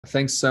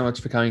Thanks so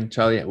much for coming,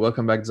 Charlie.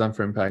 Welcome back to Design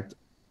for Impact.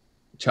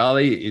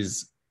 Charlie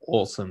is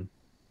awesome.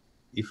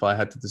 If I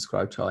had to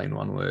describe Charlie in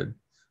one word,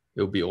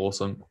 it would be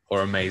awesome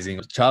or amazing.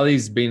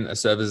 Charlie's been a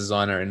service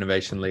designer,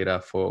 innovation leader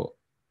for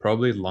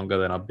probably longer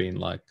than I've been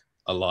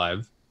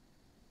alive.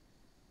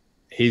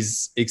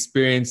 He's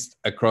experienced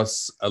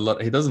across a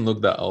lot. He doesn't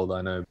look that old,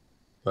 I know,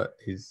 but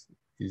he's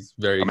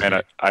very.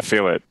 I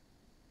feel it.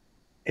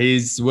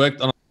 He's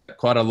worked on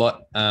quite a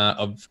lot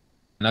of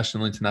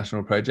national,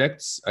 international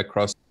projects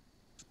across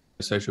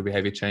social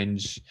behavior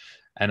change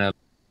and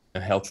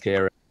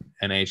healthcare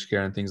and aged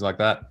care and things like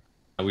that,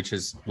 which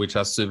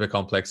are super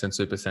complex and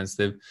super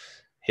sensitive.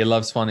 He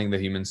loves finding the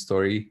human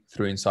story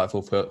through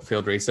insightful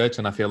field research.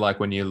 And I feel like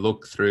when you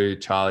look through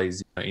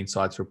Charlie's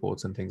insights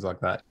reports and things like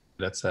that,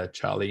 that's a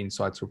Charlie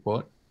Insights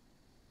report,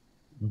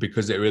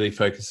 because it really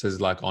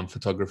focuses on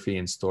photography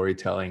and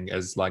storytelling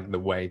as the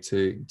way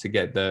to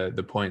get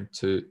the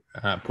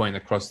point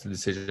across to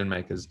decision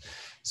makers.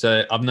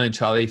 So I've known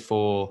Charlie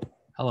for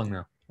how long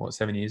now?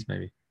 7 years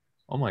maybe?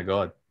 Oh my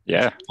God.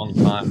 Yeah. That's a long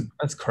time.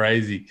 That's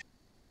crazy.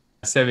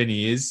 7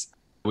 years.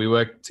 We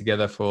worked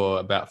together for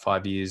about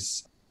 5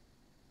 years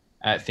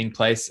at Think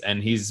Place,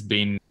 and he's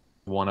been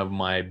one of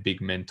my big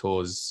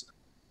mentors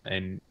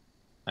and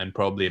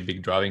probably a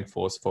big driving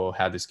force for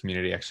how this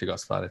community actually got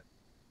started.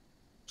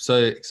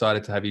 So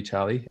excited to have you,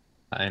 Charlie,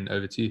 and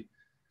over to you.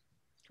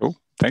 Cool.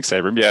 Thanks,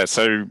 Abram. Yeah,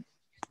 so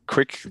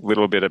quick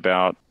little bit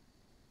about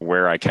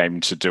where I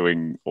came to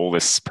doing all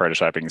this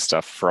prototyping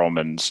stuff from.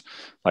 And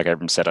like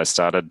Abram said, I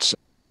started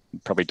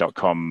probably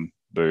 .com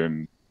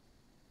boom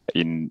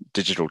in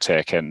digital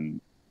tech and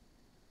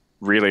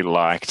really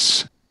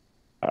liked,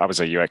 I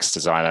was a UX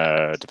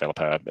designer,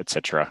 developer,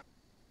 etc.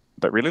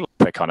 But really liked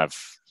the kind of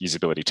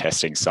usability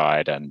testing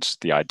side and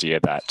the idea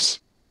that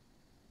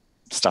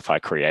stuff I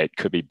create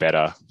could be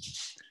better.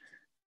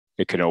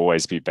 It can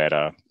always be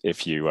better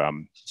if you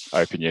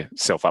open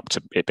yourself up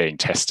to it being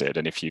tested,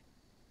 and if you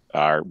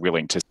are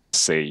willing to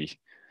see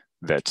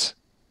that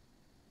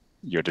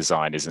your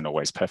design isn't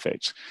always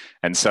perfect.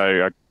 And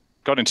so I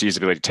got into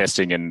usability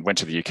testing and went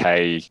to the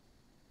UK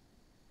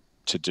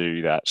to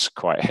do that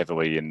quite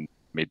heavily in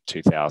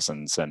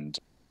mid-2000s and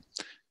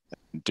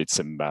did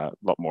some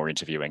lot more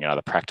interviewing and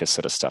other practice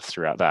sort of stuff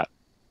throughout that.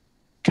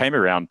 Came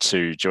around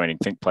to joining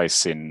Think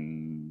Place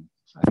in,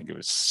 I think it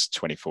was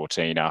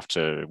 2014,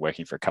 after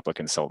working for a couple of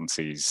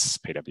consultancies,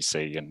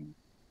 PwC and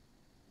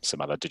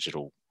some other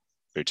digital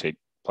boutique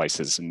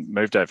places, and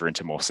moved over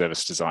into more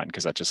service design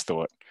because I just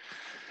thought,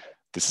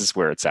 this is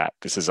where it's at.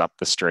 This is up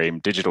the stream.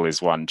 Digital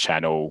is one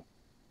channel.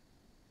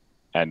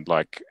 And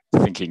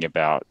thinking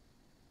about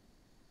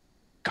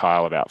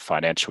Kyle about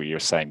financial, you were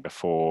saying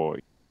before,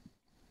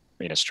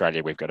 in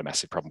Australia, we've got a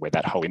massive problem where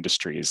that whole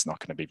industry is not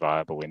going to be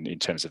viable in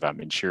terms of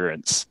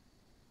insurance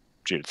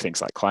due to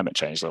things like climate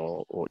change,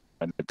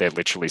 and they're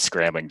literally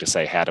scrambling to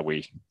say, how do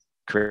we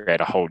create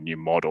a whole new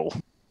model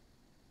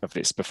of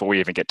this before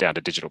we even get down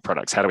to digital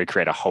products? How do we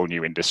create a whole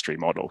new industry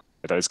model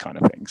for those kind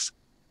of things?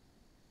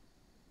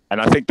 And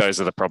I think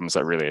those are the problems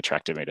that really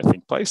attracted me to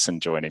Think Place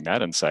and joining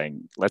that and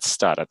saying, let's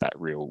start at that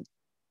real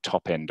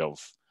top end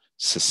of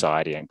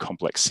society and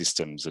complex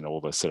systems and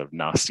all the sort of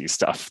nasty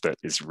stuff that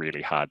is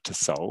really hard to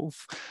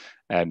solve.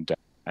 And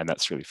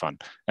that's really fun.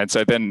 And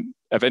so then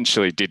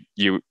eventually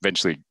you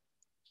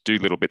do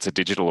little bits of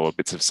digital or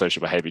bits of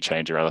social behavior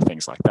change or other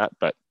things like that.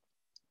 But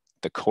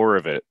the core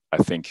of it, I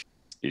think,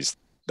 is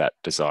that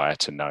desire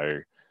to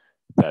know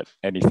that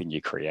anything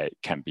you create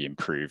can be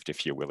improved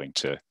if you're willing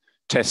to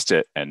test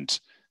it and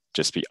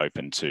just be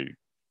open to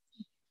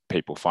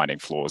people finding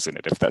flaws in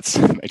it, if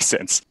that makes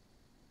sense.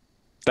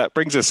 That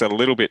brings us a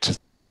little bit to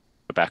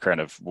the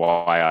background of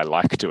why I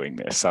like doing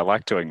this. I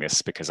like doing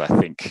this because I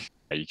think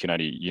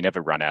you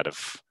never run out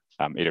of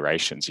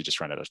iterations, you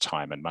just run out of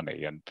time and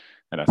money. And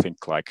I think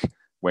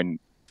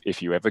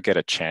if you ever get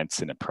a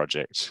chance in a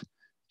project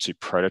to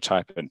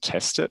prototype and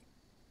test it,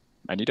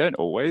 and you don't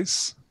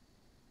always,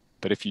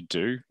 but if you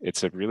do,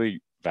 it's a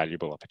really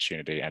valuable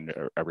opportunity and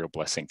a real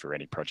blessing for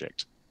any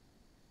project.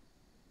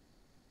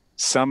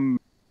 Hey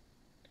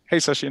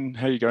Sachin,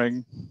 how are you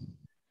going?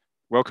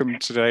 Welcome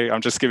today. I'm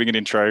just giving an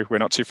intro. We're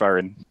not too far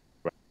in.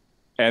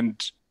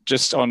 And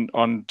just on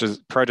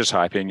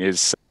prototyping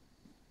is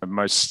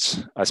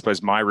I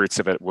suppose my roots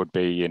of it would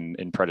be in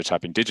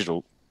prototyping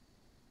digital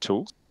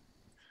tools,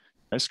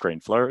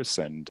 screen flows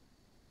and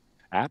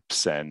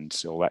apps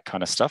and all that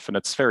kind of stuff. And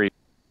it's very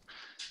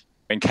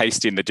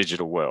encased in the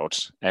digital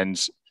world.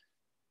 And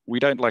we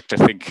don't like to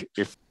think,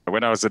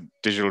 when I was a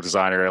digital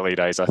designer early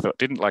days,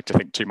 didn't like to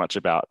think too much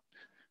about,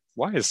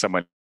 why is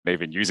someone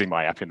even using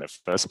my app in the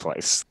first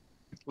place?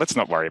 Let's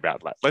not worry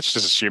about that. Let's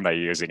just assume they're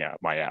using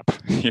my app,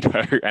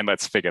 and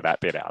let's figure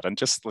that bit out and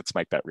just let's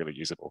make that really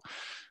usable.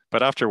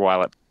 But after a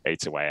while, it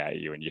eats away at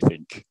you and you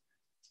think,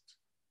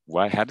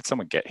 how did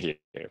someone get here?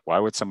 Why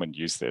would someone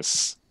use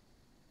this?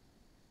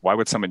 Why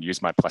would someone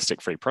use my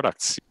plastic-free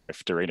products,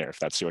 Dorina, if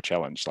that's your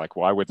challenge?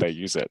 Why would they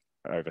use it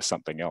over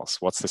something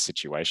else? What's the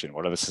situation?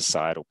 What are the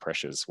societal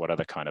pressures? What are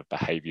the kind of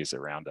behaviors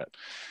around it?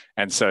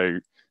 And so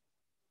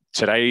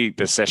today,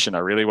 the session, I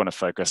really want to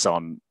focus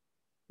on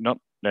not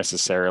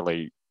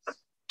necessarily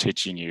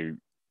teaching you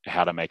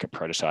how to make a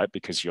prototype,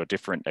 because your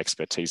different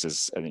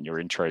expertises and in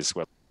your intros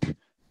were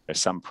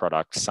some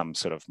product, some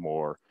sort of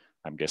more,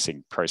 I'm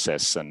guessing,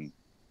 process, and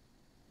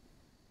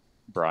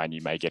Brian,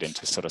 you may get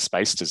into sort of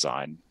space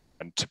design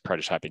and to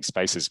prototyping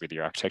spaces with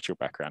your architectural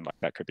background. Like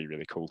that could be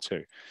really cool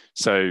too.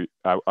 So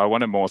I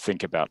want to more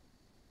think about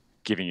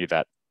giving you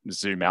that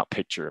zoom out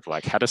picture of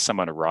like, how does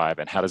someone arrive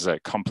and how does a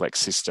complex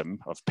system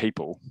of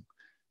people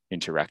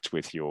interact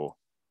with your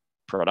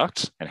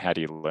product, and how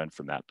do you learn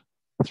from that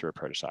through a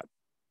prototype?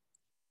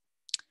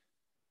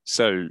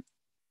 So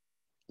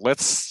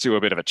let's do a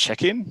bit of a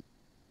check-in.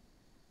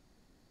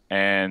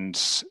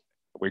 And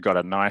we've got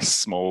a nice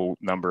small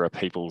number of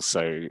people,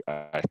 so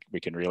we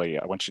can really,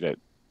 I want you to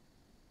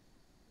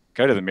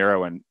go to the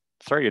Miro and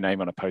throw your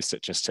name on a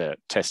post-it just to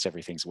test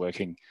everything's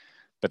working.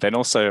 But then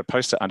also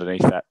post it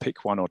underneath that,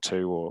 pick 1 or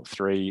 2 or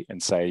 3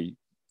 and say,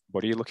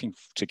 what are you looking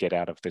to get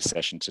out of this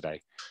session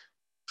today?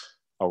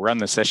 I'll run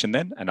the session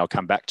then, and I'll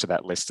come back to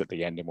that list at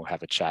the end and we'll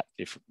have a chat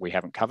if we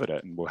haven't covered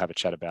it, and we'll have a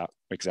chat about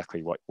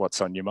exactly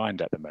what's on your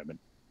mind at the moment.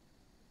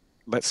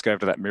 Let's go over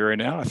to that Miro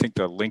now. I think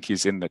the link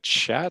is in the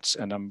chat,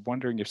 and I'm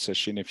wondering if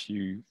Sachin, if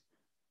you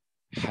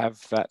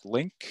have that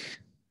link.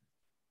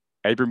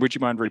 Abram, would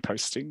you mind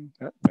reposting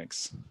that?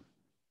 Thanks.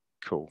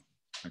 Cool.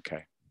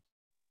 Okay.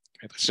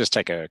 Let's just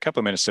take a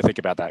couple of minutes to think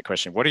about that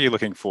question. What are you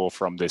looking for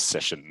from this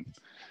session?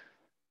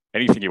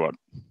 Anything you want.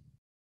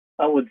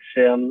 I would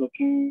say I'm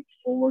looking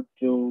forward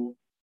to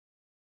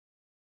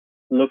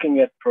looking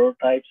at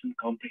prototypes and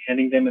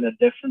comprehending them in a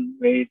different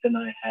way than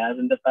I have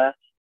in the past.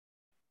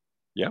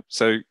 Yeah,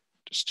 so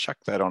just chuck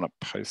that on a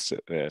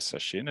post-it there,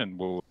 Sachin, and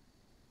we'll...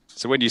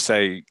 So when you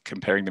say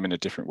comparing them in a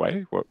different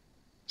way, what?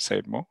 Say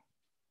it more.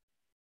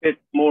 It's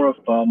more of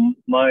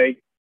my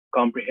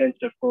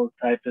comprehensive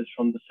prototype is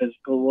from the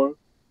physical world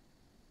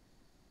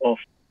of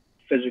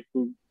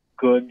physical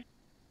goods,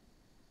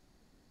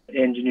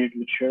 engineered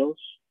materials.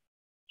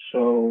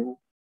 So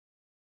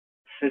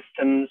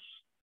systems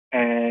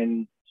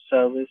and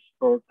service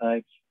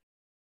prototypes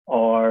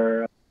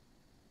are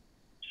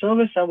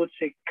service, I would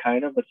say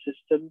kind of a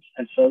systems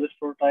and service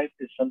prototype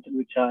is something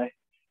which I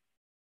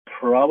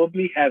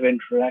probably have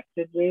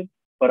interacted with,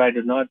 but I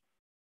do not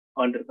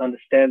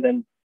understand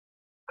them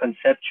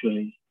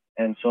conceptually.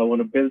 And so I want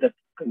to build that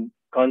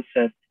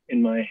concept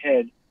in my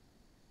head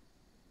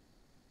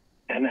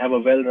and have a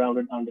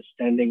well-rounded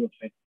understanding of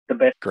it. The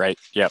best. Great.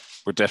 Yep.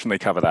 We'll definitely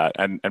cover that.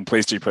 And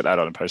please do put that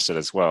on and post it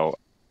as well.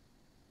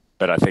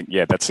 But I think,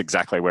 yeah, that's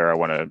exactly where I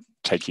want to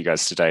take you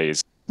guys today,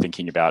 is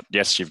thinking about,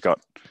 yes, you've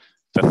got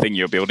the thing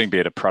you're building, be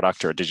it a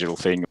product or a digital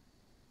thing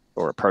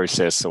or a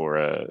process or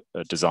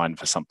a design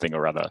for something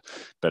or other.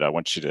 But I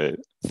want you to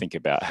think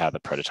about how the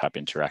prototype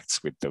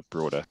interacts with the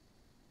broader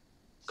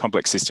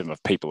complex system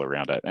of people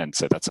around it. And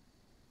so that's,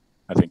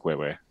 I think,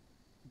 where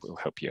we'll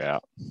help you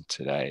out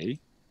today.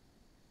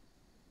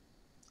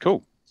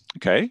 Cool.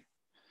 Okay.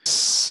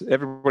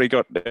 Everybody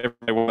got one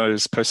of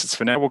those post-its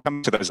for now. We'll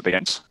come to those at the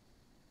end.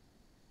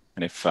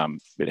 And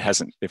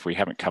if we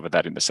haven't covered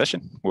that in the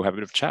session, we'll have a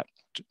bit of chat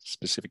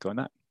specifically on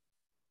that.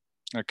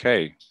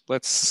 Okay,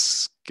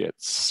 let's get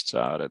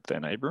started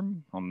then,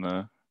 Abram, on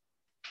the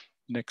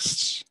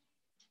next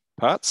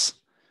parts.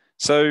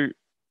 So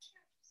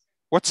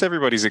what's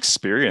everybody's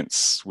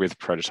experience with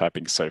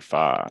prototyping so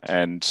far?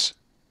 And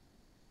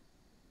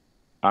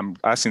I'm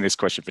asking this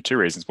question for 2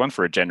 reasons. One,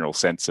 for a general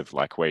sense of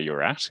like where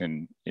you're at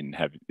and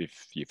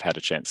if you've had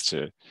a chance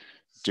to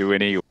do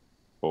any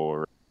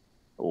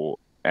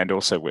and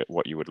also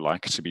what you would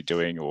like to be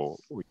doing or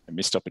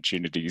missed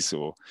opportunities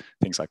or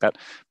things like that.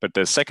 But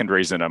the second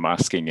reason I'm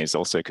asking is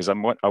also because I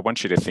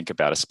want you to think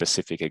about a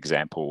specific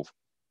example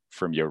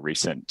from your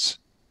recent,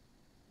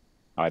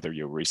 either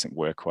your recent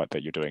work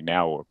that you're doing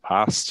now or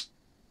past,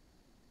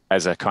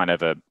 as a kind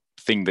of a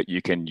thing that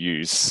you can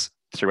use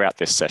throughout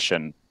this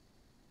session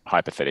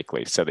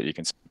hypothetically, so that you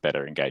can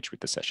better engage with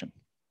the session.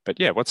 But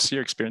yeah, what's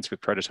your experience with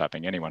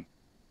prototyping? Anyone?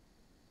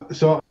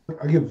 So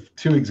I'll give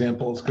 2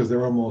 examples because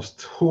they're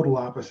almost total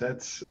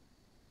opposites.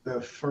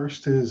 The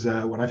first is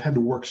when I've had to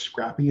work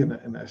scrappy in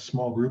a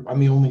small group. I'm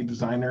the only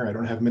designer. I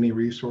don't have many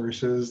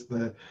resources.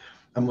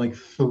 I'm like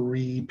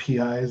 3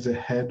 PIs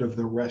ahead of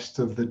the rest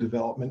of the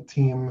development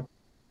team.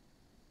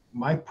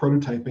 My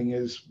prototyping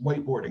is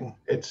whiteboarding.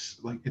 It's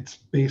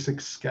basic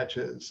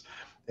sketches.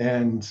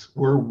 And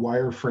we're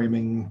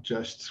wireframing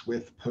just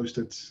with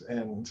Post-its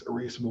and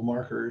erasable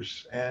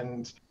markers.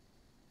 And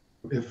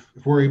if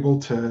we're able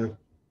to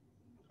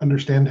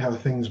understand how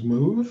things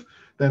move,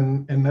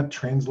 and that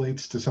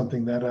translates to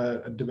something that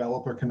a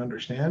developer can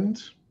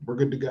understand, we're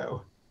good to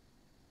go.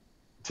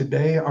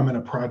 Today, I'm in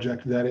a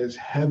project that is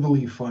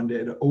heavily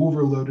funded,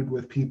 overloaded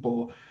with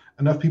people,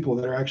 enough people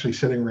that are actually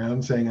sitting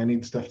around saying, I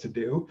need stuff to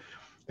do.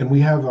 And we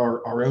have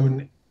our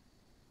own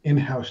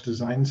in-house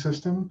design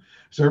system.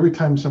 So every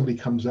time somebody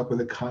comes up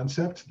with a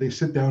concept, they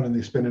sit down and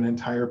they spend an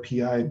entire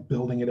PI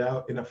building it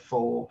out in a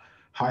full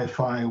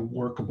hi-fi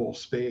workable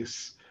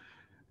space.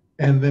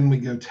 And then we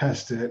go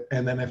test it.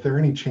 And then if there are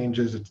any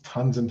changes, it's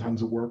tons and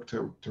tons of work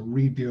to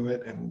redo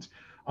it and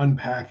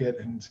unpack it.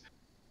 And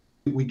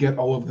we get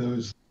all of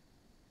those.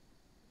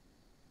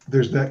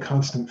 There's that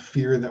constant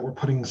fear that we're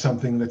putting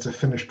something that's a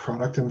finished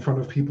product in front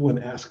of people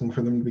and asking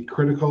for them to be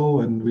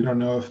critical, and we don't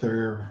know if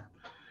they're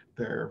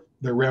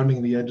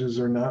rounding the edges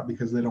or not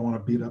because they don't want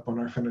to beat up on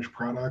our finished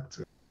product,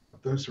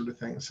 those sort of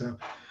things. So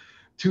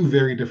two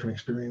very different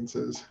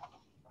experiences.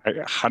 I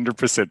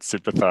 100%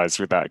 sympathize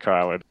with that,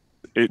 Kyle. And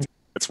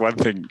it's one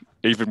thing,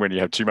 even when you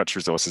have too much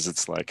resources,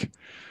 it's like,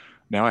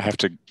 now I have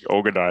to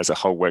organize a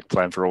whole work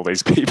plan for all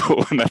these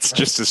people, and that's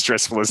just as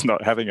stressful as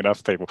not having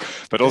enough people.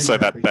 But also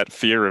Exactly. that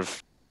fear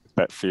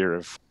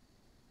of,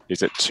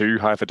 is it too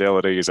high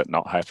fidelity? Is it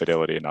not high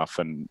fidelity enough?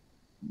 And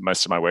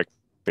most of my work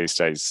these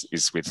days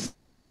is with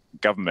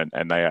government,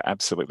 and they are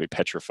absolutely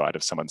petrified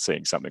of someone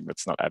seeing something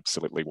that's not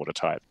absolutely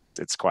watertight.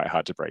 It's quite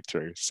hard to break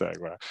through. So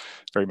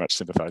very much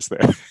sympathize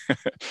there.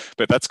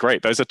 But that's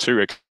great. Those are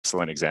two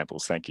excellent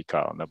examples. Thank you,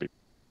 Kyle. And they'll be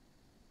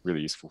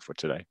really useful for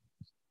today.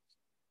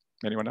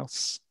 Anyone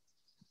else?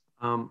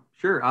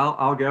 Sure,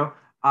 I'll go.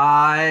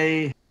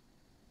 I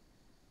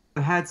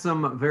had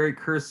some very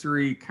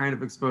cursory kind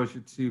of exposure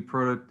to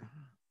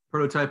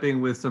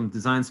prototyping with some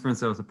design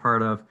sprints I was a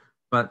part of,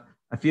 but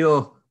I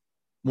feel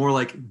more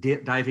like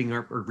diving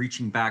up or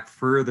reaching back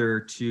further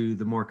to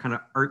the more kind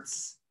of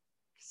arts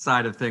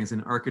side of things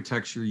in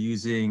architecture,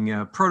 using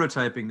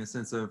prototyping in the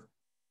sense of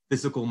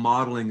physical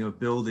modeling of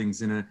buildings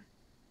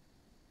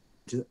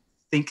to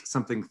think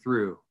something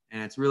through.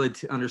 And it's really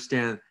to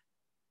understand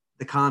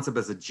the concept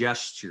as a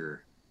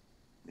gesture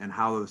and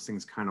how those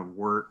things kind of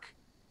work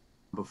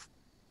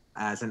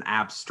as an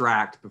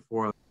abstract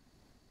before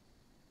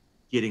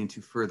getting to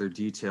further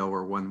detail,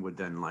 where one would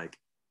then like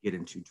get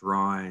into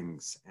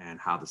drawings and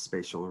how the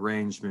spatial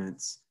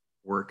arrangements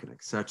work and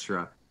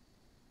etc.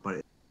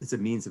 But it's a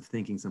means of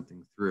thinking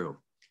something through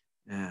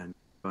and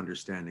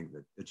understanding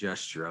the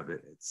gesture of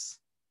it. It's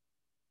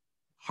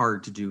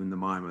hard to do in the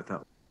mind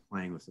without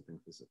playing with something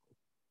physical.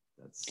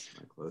 That's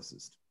my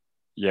closest.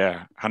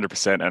 Yeah,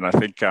 100%. And I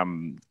think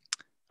I'm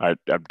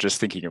just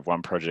thinking of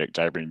one project,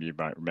 Abraham, you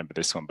might remember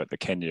this one, but the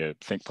Kenya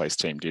Think Place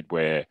team did,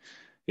 where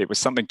it was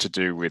something to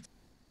do with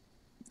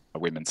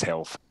women's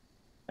health,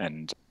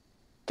 and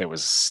there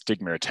was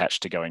stigma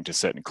attached to going to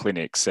certain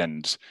clinics,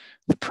 and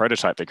the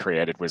prototype they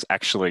created was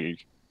actually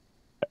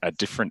a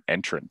different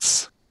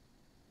entrance.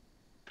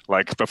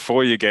 Like,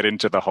 before you get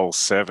into the whole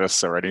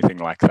service or anything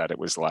like that, it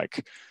was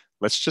like,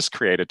 let's just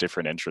create a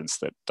different entrance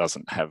that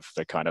doesn't have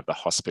the kind of the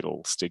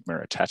hospital stigma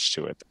attached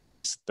to it.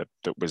 That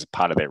was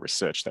part of their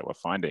research that we're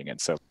finding. And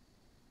so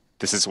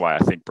this is why I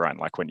think, Brian,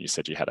 like when you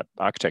said you had an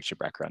architecture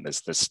background,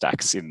 there's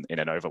stacks in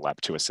an overlap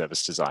to a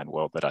service design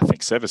world that I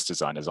think service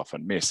designers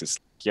often miss. Is,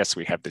 yes,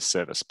 we have this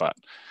service, but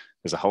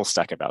there's a whole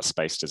stack about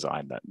space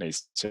design that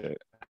needs to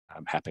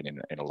happen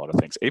in a lot of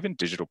things. Even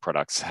digital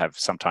products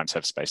sometimes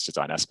have space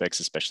design aspects,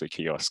 especially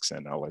kiosks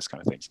and all those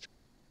kind of things.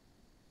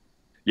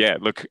 Yeah,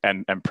 look,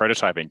 and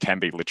prototyping can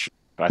be literally,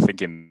 I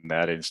think in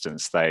that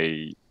instance,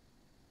 they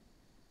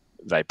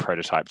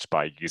prototyped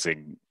by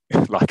using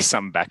like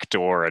some back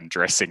door and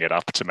dressing it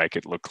up to make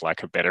it look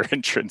like a better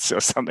entrance or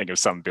something of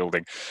some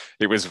building.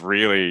 It was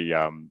really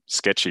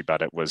sketchy,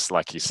 but it was,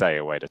 like you say,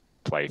 a way to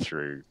play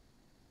through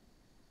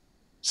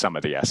some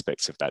of the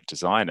aspects of that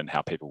design and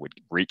how people would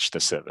reach the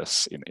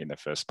service in the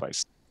first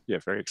place. Yeah,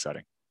 very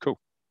exciting. Cool.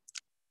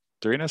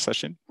 Darina,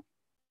 Sachin?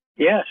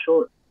 Yeah,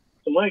 sure.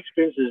 So my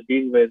experience has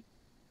been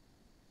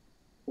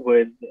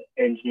with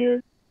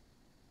engineered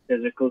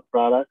physical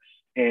products,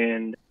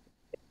 and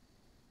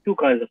two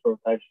kinds of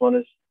prototypes. One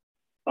is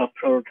a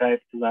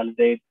prototype to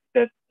validate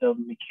that the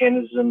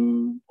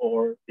mechanism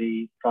or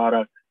the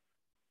product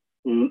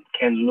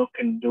can look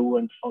and do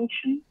and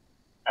function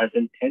as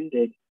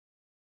intended.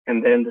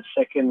 And then the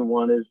second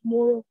one is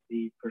more of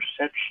the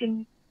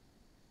perception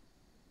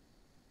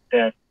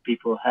that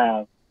people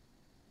have.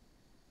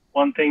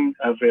 One thing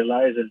I've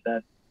realized is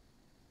that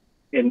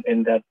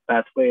in that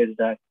pathway is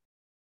that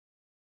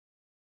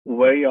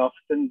very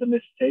often the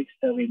mistakes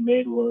that we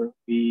made were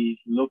we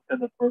looked at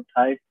the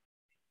prototype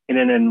in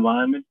an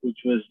environment which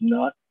was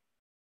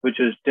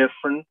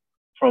different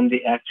from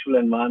the actual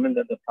environment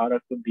that the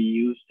product would be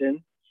used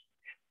in,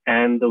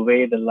 and the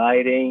way the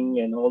lighting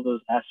and all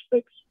those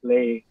aspects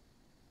play,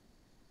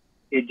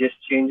 it just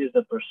changes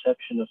the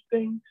perception of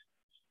things.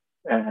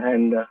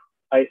 And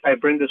I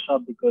bring this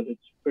up because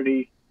it's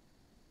pretty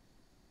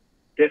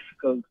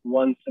difficult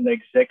once an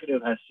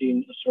executive has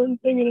seen a certain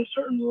thing in a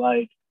certain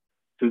light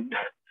to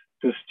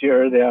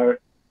steer their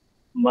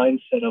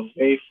mindset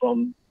away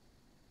from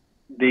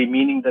the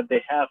meaning that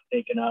they have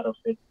taken out of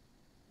it,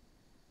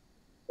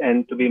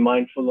 and to be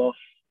mindful of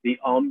the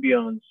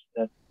ambiance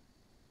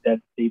that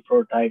the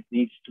prototype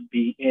needs to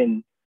be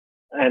in.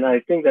 And I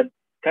think that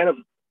kind of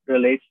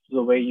relates to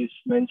the way you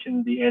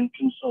mentioned the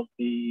entrance of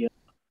the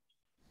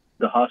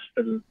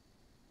hospital.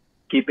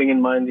 Keeping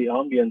in mind the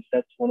ambience,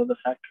 that's one of the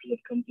factors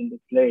that comes into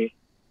play.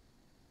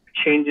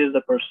 Changes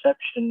the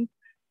perception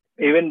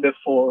even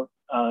before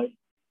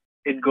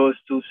it goes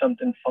to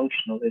something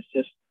functional. It's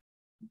just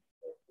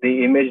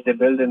the image they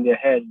build in their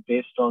head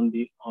based on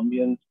the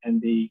ambience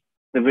and the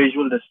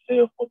visual display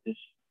of what this.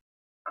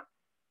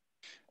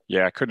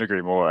 Yeah, I couldn't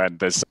agree more. And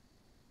there's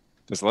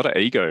a lot of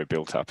ego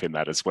built up in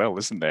that as well,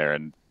 isn't there?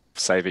 And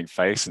saving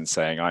face and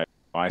saying,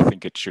 I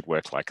think it should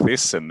work like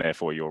this, and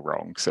therefore you're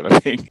wrong, sort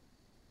of thing.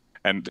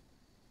 And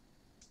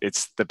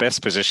it's the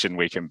best position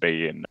we can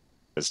be in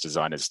as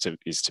designers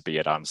is to be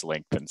at arm's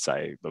length and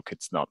say, look,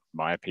 it's not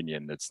my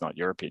opinion, it's not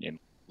your opinion.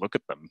 Look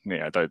at them. You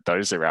know,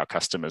 those are our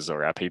customers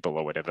or our people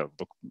or whatever.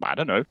 Look, I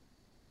don't know.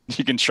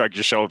 You can shrug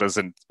your shoulders,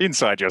 and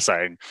inside you're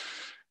saying,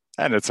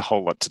 and it's a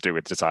whole lot to do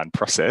with design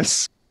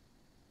process.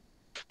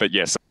 But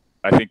yes,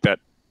 I think that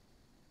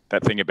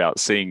thing about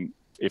seeing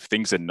if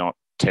things are not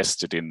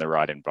tested in the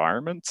right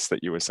environments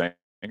that you were saying,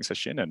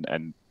 Sachin,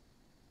 and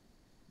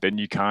then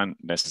you can't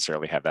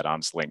necessarily have that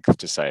arm's length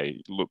to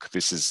say, look,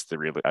 this is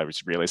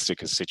as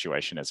realistic a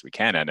situation as we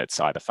can, and it's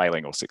either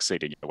failing or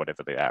succeeding,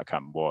 whatever the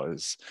outcome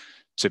was,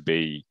 to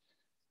be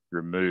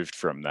removed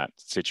from that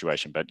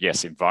situation. But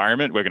yes,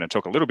 environment, we're going to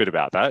talk a little bit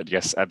about that.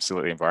 Yes,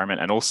 absolutely, environment,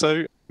 and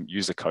also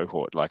user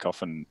cohort. Like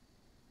often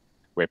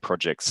where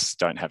projects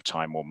don't have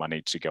time or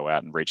money to go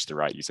out and reach the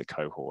right user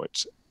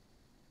cohort,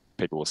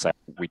 people will say,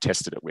 we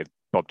tested it with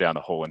Bob down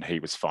the hall and he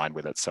was fine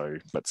with it, so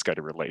let's go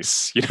to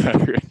release.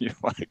 And you're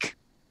like,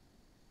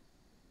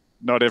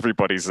 not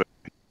everybody's,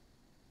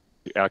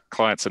 our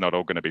clients are not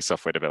all going to be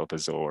software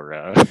developers or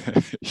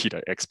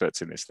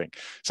experts in this thing.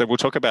 So we'll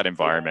talk about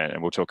environment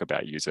and we'll talk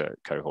about user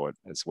cohort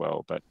as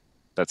well, but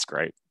that's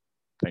great.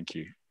 Thank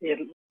you. Yeah.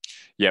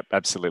 Yep,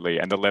 absolutely.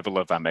 And the level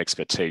of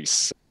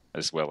expertise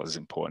as well is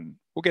important.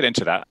 We'll get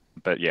into that,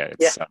 but yeah,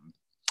 it's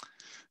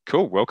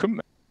cool. Welcome.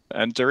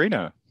 And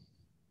Darina.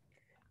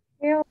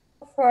 Yeah,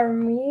 for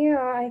me,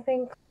 I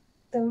think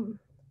the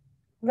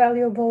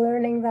valuable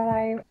learning that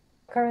I'm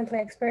currently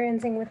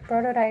experiencing with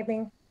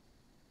prototyping,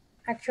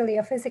 actually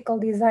a physical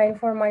design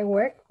for my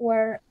work,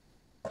 where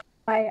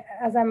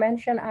as I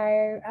mentioned,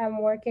 I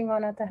am working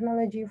on a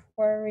technology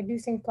for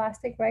reducing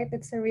plastic, right?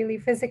 It's a really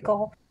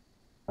physical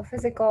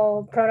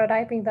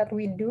prototyping that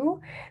we do.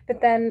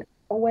 But then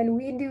when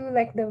we do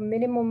like the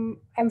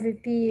minimum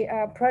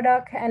MVP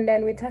product, and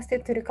then we test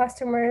it to the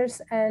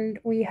customers, and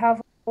we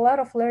have a lot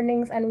of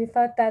learnings, and we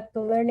thought that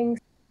the learnings,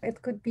 it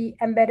could be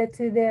embedded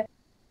to the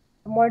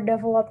more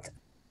developed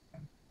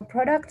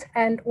product.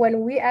 And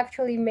when we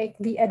actually make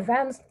the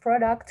advanced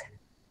product,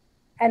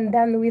 and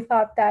then we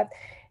thought that,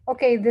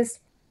 okay, this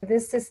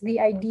is the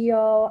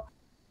ideal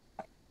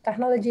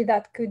technology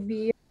that could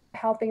be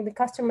helping the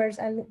customers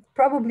and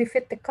probably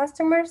fit the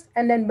customers.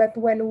 And then, but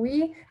when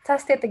we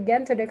test it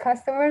again to the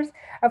customers,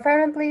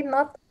 apparently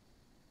not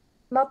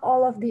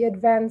all of the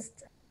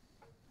advanced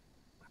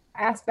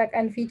aspect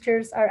and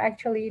features are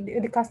actually,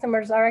 the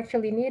customers are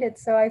actually needed.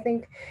 So I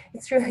think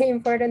it's really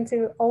important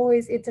to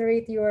always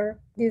iterate your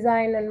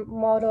design and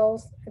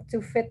models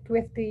to fit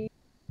with the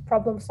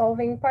problem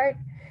solving part.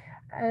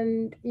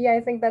 And yeah, I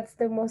think that's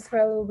the most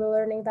valuable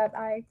learning that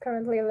I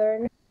currently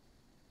learn.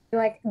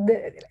 Like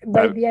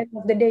by the end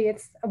of the day,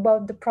 it's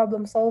about the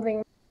problem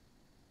solving,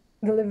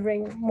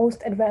 delivering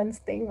most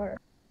advanced thing. Or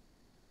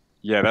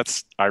yeah,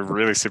 I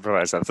really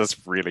sympathize that.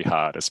 That's really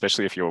hard,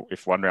 especially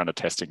if one round of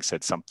testing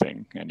said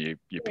something and you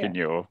pin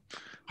your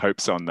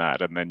hopes on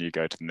that, and then you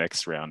go to the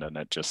next round and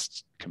it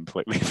just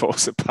completely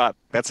falls apart.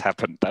 That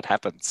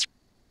happens.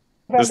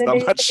 There's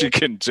not much you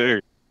can do.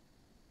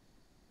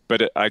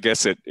 But I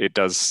guess it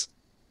does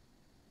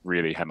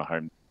really hammer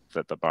home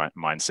that the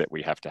mindset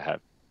we have to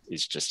have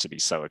is just to be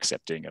so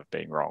accepting of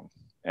being wrong.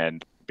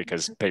 And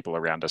because people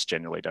around us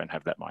generally don't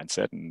have that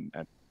mindset, and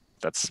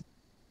that's,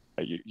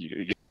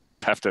 you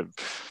have to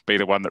be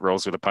the one that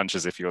rolls with the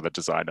punches if you're the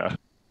designer.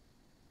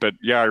 But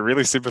yeah, I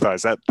really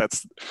sympathize.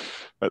 That's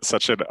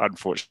such an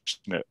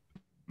unfortunate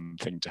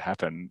thing to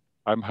happen.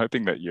 I'm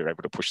hoping that you're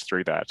able to push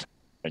through that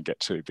and get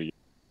to the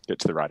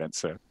right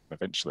answer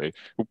eventually.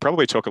 We'll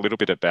probably talk a little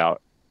bit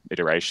about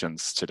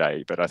iterations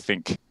today, but I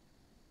think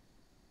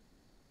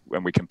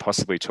when we can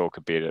possibly talk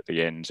a bit at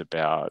the end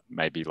about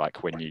maybe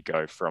like when you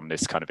go from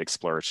this kind of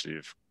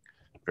explorative,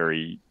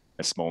 very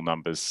small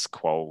numbers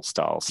qual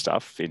style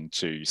stuff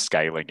into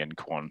scaling and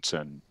quant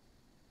and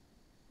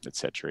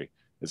etc.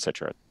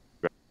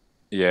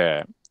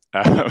 Yeah.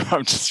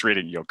 I'm just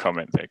reading your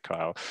comment there,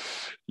 Kyle.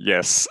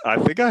 Yes, I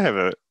think I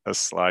have a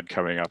slide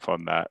coming up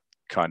on that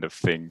kind of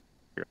thing.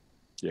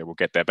 Yeah, we'll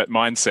get there. But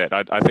mindset,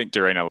 I think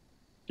Darina,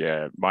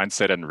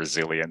 mindset and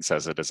resilience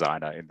as a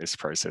designer in this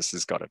process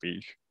has got to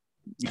be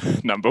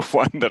number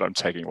one that I'm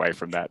taking away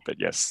from that. But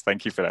yes,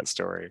 thank you for that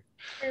story.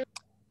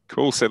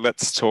 Cool. So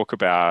let's talk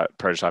about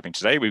prototyping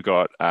today. We've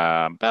got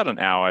about an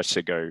hour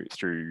to go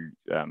through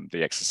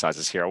the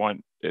exercises here. I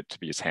want it to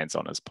be as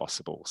hands-on as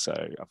possible. So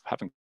I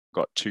haven't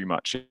got too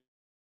much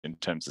in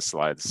terms of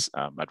slides.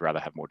 I'd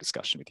rather have more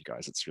discussion with you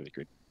guys. It's really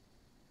good.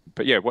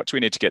 But yeah, what do we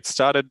need to get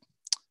started?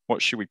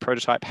 What should we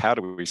prototype? How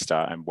do we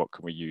start? And what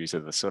can we use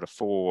as the sort of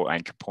 4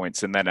 anchor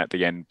points? And then at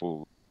the end,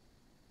 we'll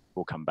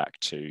come back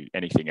to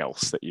anything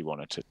else that you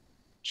wanted to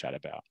chat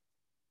about.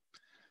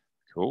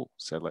 Cool.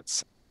 So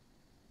let's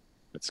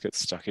get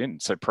stuck in.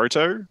 So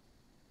proto,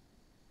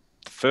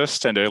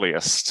 first and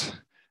earliest.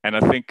 And I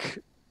think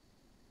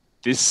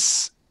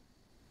this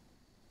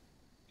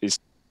is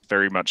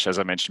very much, as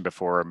I mentioned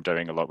before, I'm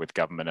doing a lot with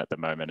government at the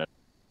moment.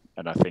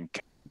 And I think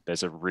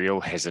there's a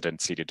real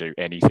hesitancy to do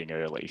anything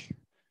early.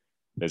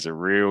 There's a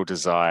real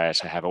desire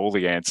to have all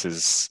the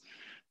answers,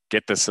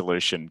 get the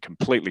solution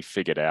completely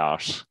figured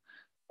out,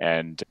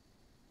 and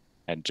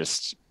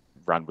just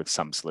run with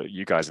some solution.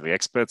 You guys are the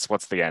experts.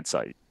 What's the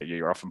answer?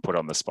 You're often put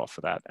on the spot for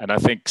that. And I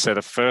think, so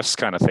the first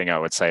kind of thing I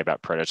would say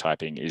about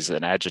prototyping is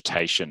an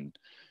agitation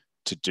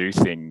to do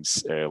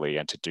things early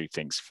and to do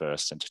things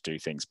first and to do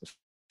things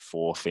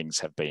before things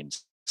have been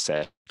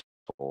settled,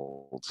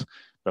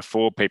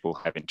 before people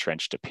have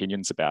entrenched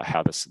opinions about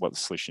what the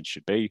solution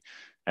should be,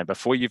 and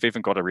before you've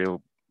even got a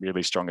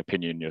really strong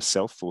opinion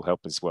yourself will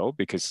help as well,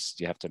 because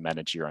you have to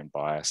manage your own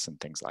bias and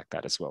things like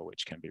that as well,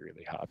 which can be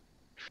really hard.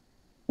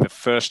 The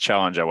first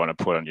challenge I want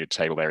to put on your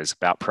table there is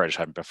about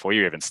prototyping before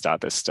you even start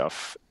this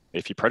stuff.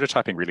 If you're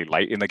prototyping really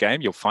late in the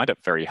game, you'll find it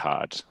very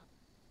hard.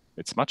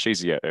 It's much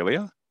easier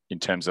earlier in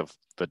terms of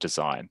the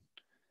design.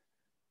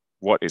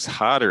 What is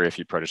harder if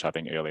you're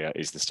prototyping earlier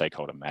is the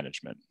stakeholder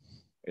management.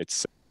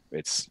 It's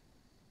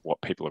what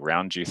people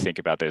around you think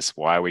about this.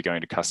 Why are we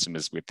going to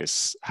customers with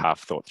this half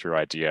thought through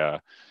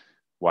idea?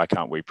 Why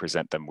can't we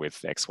present them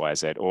with X, Y,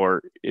 Z?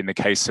 Or in the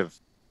case of,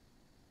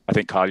 I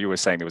think Kyle, you were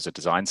saying there was a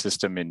design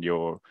system in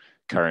your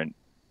current,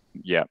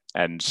 yeah.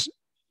 And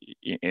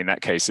in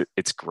that case,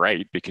 it's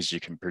great because you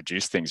can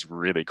produce things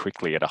really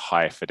quickly at a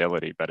higher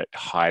fidelity, but it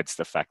hides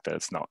the fact that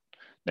it's not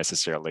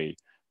necessarily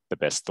the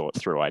best thought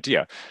through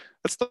idea.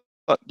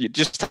 You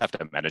just have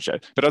to manage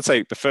it. But I'd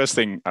say the first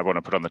thing I want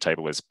to put on the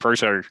table is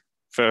proto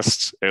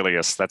first,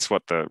 earliest. That's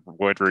what the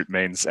word root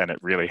means, and it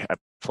really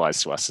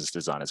applies to us as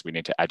designers. We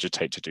need to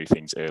agitate to do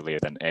things earlier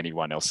than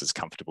anyone else is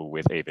comfortable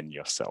with, even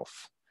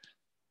yourself.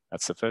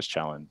 That's the first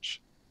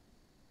challenge.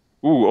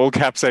 Ooh, all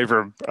caps,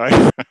 Abram.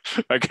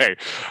 Okay,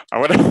 I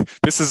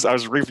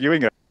was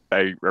reviewing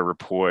a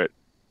report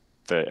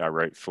that I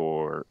wrote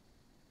for.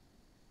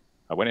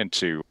 I went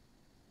into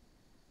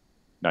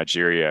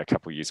Nigeria a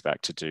couple of years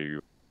back to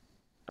do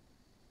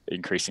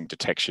increasing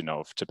detection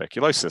of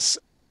tuberculosis,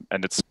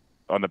 and it's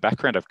on the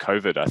background of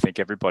COVID. I think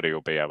everybody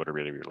will be able to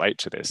really relate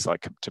to this.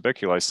 Like,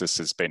 tuberculosis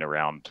has been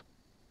around,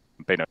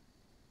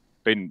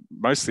 been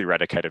mostly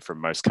eradicated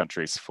from most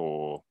countries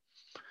for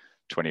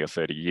 20 or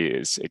 30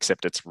 years,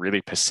 except it's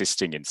really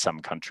persisting in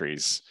some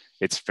countries.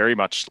 It's very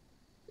much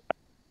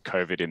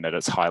COVID in that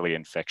it's highly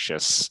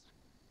infectious.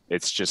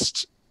 It's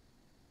just,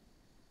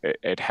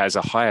 it has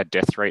a higher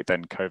death rate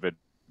than COVID,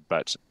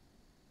 but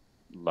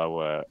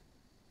lower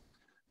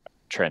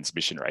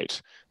transmission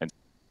rate. And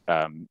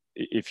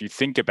if you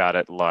think about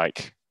it,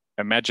 like,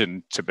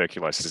 imagine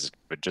tuberculosis,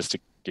 but just to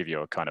give you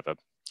a kind of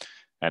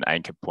an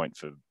anchor point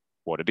for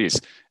what it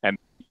is. And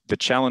the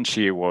challenge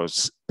here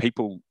was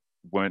people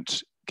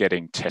weren't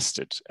getting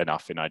tested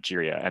enough in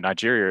Nigeria. And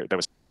Nigeria, there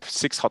was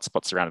 6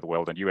 hotspots around the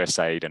world, and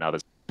USAID and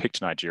others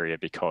picked Nigeria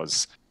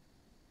because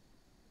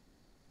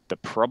the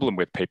problem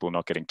with people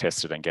not getting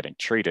tested and getting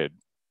treated,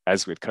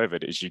 as with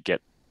COVID, is you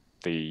get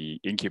the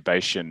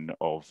incubation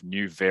of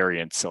new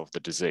variants of the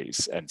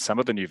disease, and some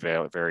of the new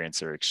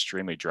variants are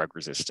extremely drug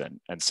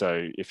resistant. And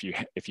so if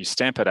you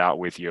stamp it out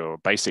with your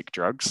basic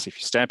drugs, if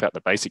you stamp out the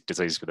basic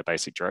disease with the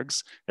basic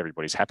drugs,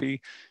 everybody's happy.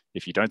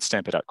 If you don't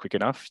stamp it out quick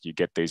enough, you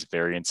get these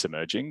variants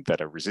emerging that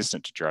are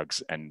resistant to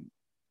drugs, and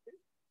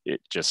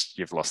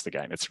you've lost the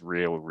game. It's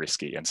real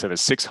risky. And so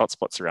there's 6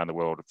 hotspots around the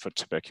world for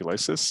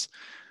tuberculosis,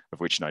 of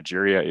which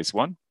Nigeria is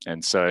one.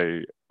 And so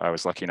I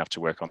was lucky enough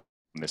to work on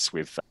this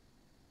with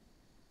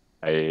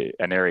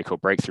an area called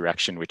Breakthrough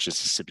Action, which is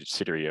a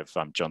subsidiary of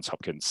Johns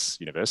Hopkins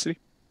University.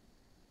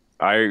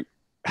 I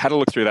had a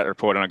look through that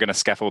report, and I'm going to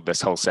scaffold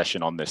this whole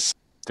session on this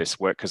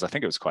work because I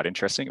think it was quite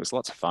interesting. It was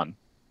lots of fun.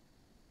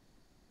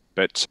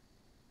 But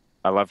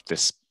I loved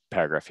this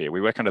paragraph here.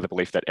 We work under the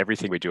belief that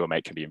everything we do or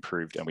make can be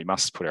improved, and we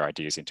must put our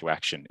ideas into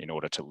action in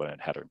order to learn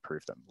how to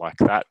improve them. Like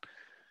that,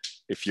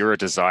 if you're a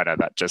designer,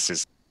 that just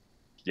is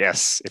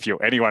yes. If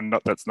you're anyone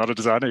that's not a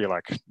designer, you're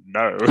like,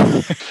 no.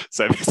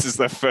 So this is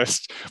the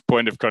first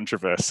point of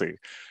controversy.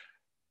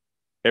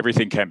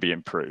 Everything can be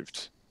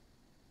improved.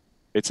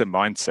 It's a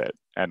mindset,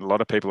 and a lot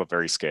of people are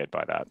very scared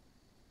by that.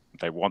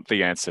 They want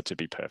the answer to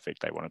be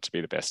perfect. They want it to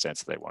be the best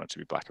answer. They want it to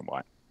be black and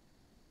white.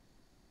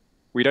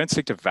 We don't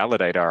seek to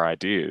validate our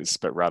ideas,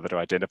 but rather to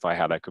identify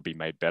how they could be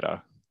made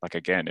better. Like,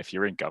 again, if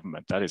you're in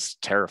government, that is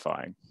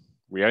terrifying.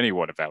 We only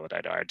want to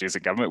validate our ideas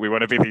in government. We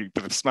want to be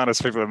the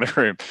smartest people in the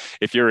room.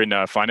 If you're in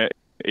finance,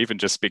 even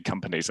just big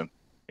companies and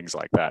things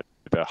like that,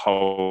 the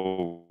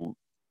whole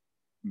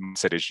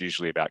mindset is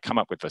usually about come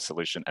up with a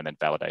solution and then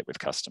validate with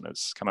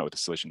customers, come up with a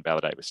solution,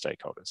 validate with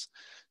stakeholders.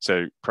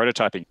 So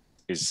prototyping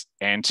is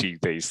anti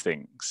these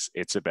things.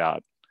 It's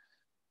about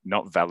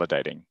not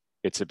validating.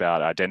 It's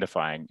about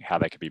identifying how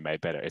they can be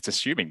made better. It's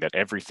assuming that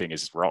everything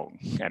is wrong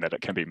and that it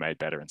can be made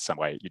better in some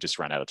way. You just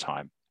run out of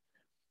time.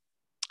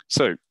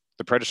 So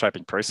the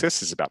prototyping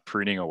process is about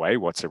pruning away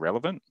what's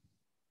irrelevant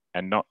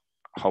and not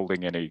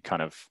holding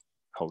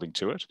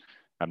to it.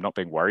 I'm not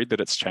being worried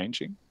that it's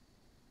changing,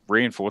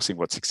 reinforcing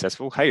what's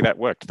successful. Hey, that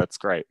worked. That's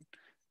great.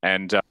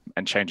 And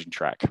changing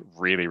track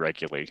really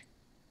regularly.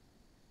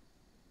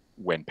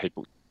 when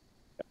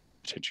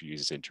potential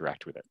users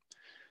interact with it.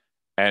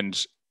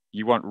 And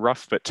you want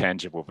rough but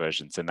tangible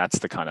versions, and that's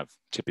the kind of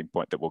tipping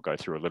point that we'll go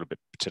through a little bit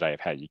today of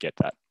how you get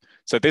that.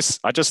 So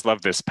I just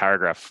love this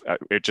paragraph.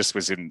 It just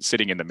was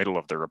sitting in the middle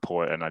of the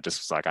report, and I just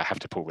was like, I have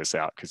to pull this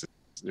out because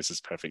this is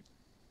perfect.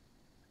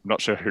 I'm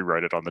not sure who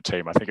wrote it on the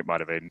team. I think it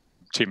might have been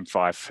Tim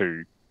Fife,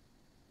 who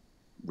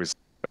was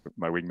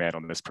my wingman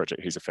on this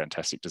project. He's a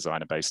fantastic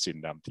designer based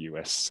in the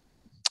US,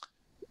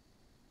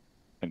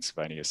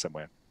 Pennsylvania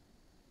somewhere.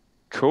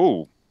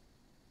 Cool.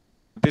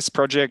 This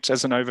project,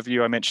 as an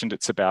overview, I mentioned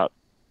it's about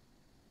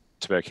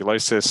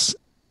tuberculosis.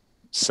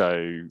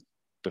 So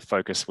the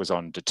focus was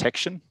on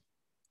detection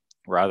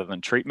rather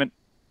than treatment.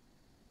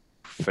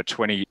 For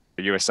 20,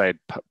 the USA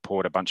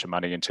poured a bunch of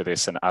money into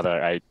this, and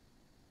other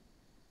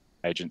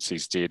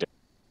agencies did,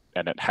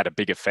 and it had a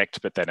big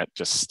effect, but then it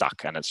just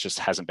stuck, and it just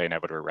hasn't been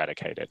able to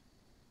eradicate it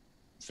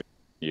for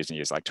years and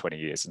years, like 20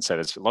 years. And so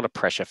there's a lot of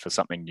pressure for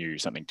something new,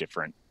 something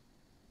different.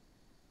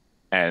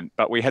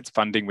 But we had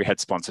funding, we had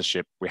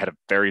sponsorship, we had a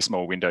very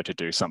small window to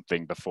do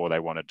something before they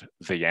wanted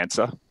the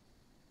answer.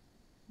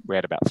 We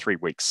had about 3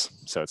 weeks,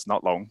 so it's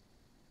not long.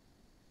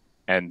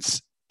 And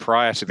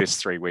prior to this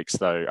 3 weeks,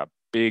 though, a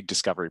big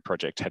discovery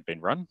project had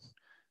been run.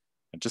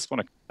 I just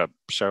want to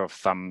show of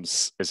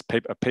thumbs.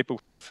 Are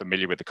people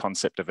familiar with the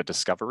concept of a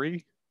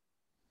discovery?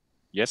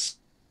 Yes.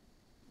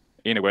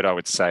 In a word, I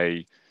would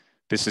say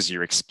this is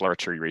your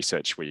exploratory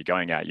research where you're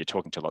going out, you're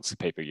talking to lots of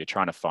people, you're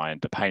trying to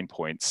find the pain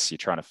points, you're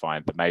trying to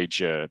find the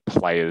major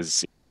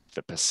players,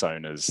 the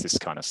personas, this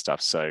kind of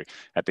stuff. So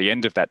at the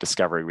end of that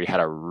discovery, we had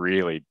a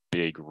really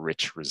big,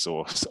 rich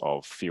resource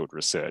of field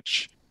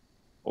research.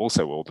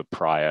 Also all the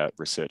prior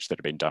research that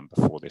had been done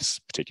before this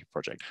particular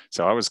project.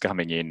 So I was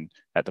coming in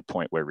at the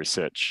point where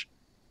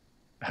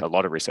a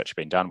lot of research had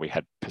been done. We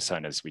had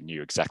personas, we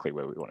knew exactly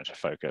where we wanted to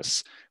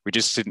focus. We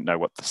just didn't know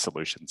what the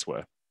solutions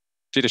were.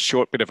 Did a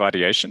short bit of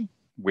ideation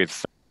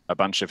with a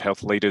bunch of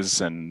health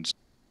leaders and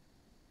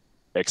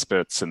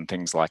experts and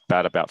things like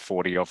that, about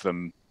 40 of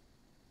them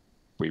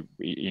we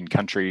in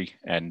country,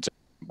 and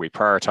we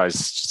prioritized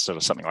sort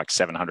of something like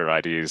 700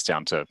 ideas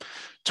down to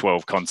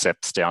 12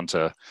 concepts, down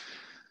to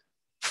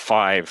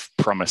 5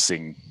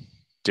 promising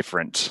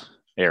different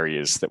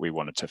areas that we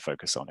wanted to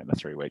focus on in the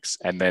 3 weeks.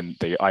 And then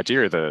the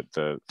idea of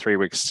the 3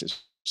 weeks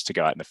is to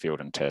go out in the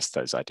field and test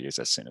those ideas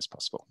as soon as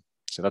possible.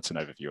 So that's an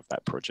overview of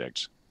that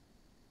project.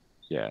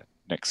 Yeah,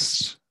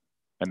 next.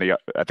 And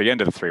at the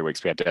end of the 3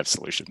 weeks, we had to have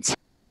solutions.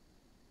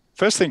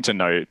 First thing to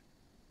note,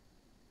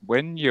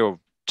 when you're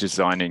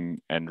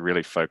designing and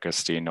really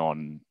focused in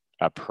on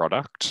a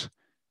product,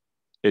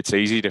 it's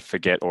easy to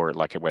forget, or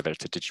like whether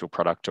it's a digital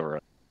product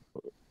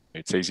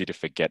it's easy to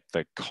forget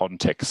the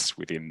context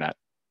within that,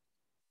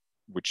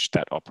 which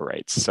that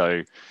operates.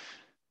 So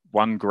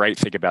one great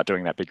thing about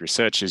doing that big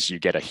research is you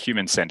get a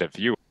human-centered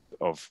view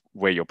of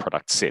where your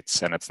product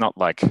sits. And it's not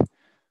like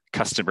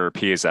customer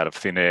appears out of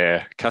thin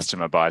air,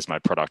 customer buys my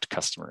product,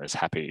 customer is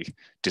happy,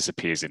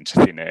 disappears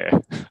into thin air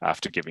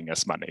after giving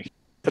us money.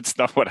 That's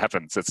not what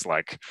happens. It's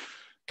like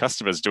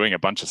customers doing a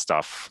bunch of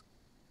stuff,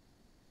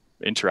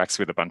 interacts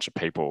with a bunch of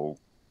people,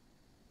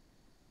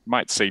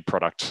 might see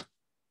product,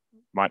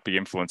 might be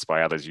influenced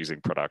by others using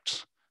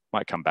product,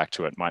 might come back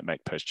to it, might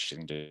make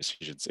purchasing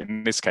decisions.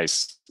 In this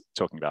case,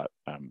 talking about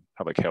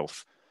public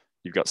health,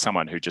 you've got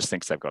someone who just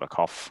thinks they've got a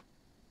cough,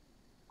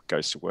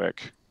 goes to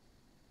work,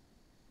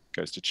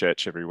 goes to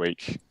church every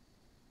week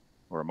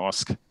or a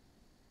mosque,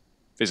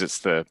 visits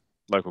the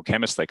local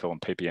chemist, they call them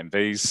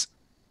PPMVs,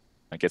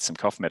 and gets some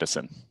cough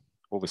medicine.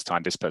 All this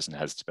time, this person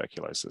has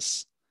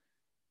tuberculosis.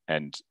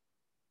 And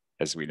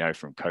as we know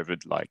from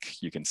COVID,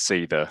 like you can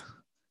see the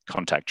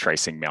contact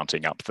tracing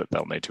mounting up that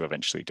they'll need to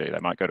eventually do. They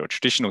might go to a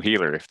traditional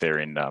healer if they're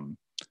in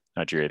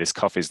Nigeria. This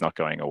cough is not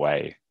going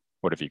away.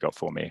 What have you got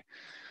for me?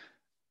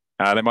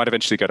 They might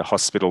eventually go to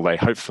hospital.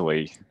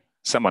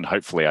 Someone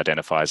hopefully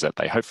identifies it.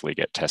 They hopefully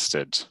get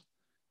tested.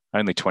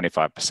 Only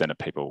 25% of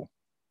people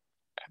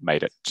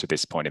made it to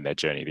this point in their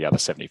journey. The other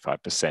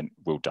 75%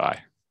 will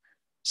die.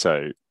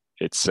 So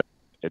it's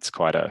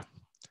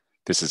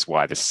this is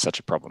why this is such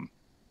a problem.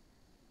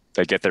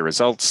 They get their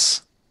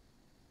results.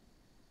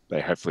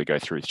 They hopefully go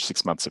through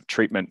 6 months of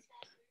treatment,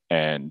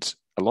 and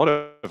a lot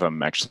of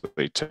them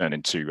actually turn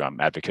into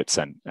advocates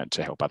and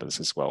to help others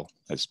as well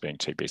as being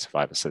TB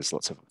survivors. So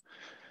there's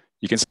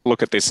you can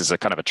look at this as a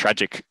kind of a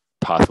tragic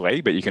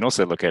pathway, but you can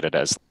also look at it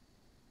as,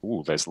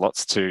 there's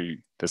lots to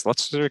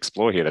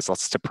explore here. There's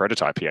lots to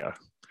prototype here.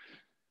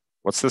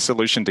 What's the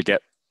solution to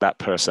get that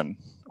person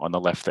on the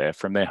left there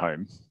from their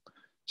home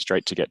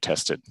straight to get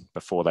tested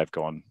before they've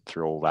gone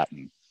through all that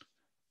and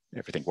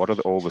everything? What are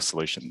all the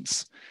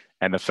solutions?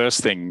 And the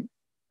first thing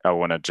I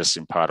want to just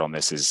impart on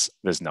this is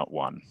there's not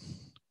one.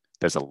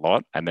 There's a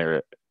lot, and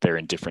they're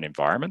in different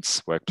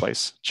environments: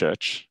 workplace,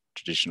 church,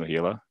 traditional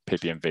healer,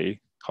 PPMV,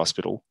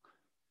 hospital.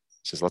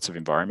 So there's lots of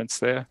environments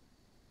there.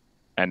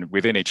 And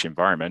within each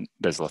environment,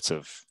 there's lots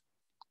of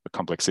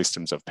complex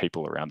systems of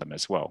people around them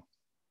as well.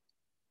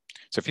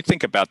 So if you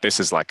think about this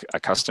as like a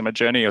customer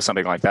journey or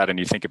something like that, and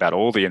you think about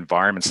all the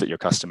environments that your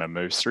customer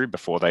moves through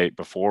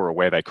before or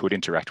where they could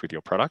interact with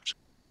your product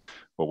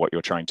or what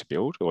you're trying to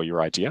build or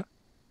your idea,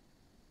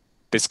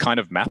 this kind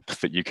of map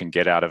that you can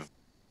get out of,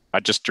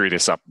 I just drew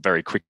this up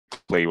very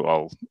quickly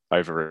while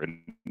over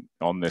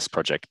on this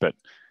project, but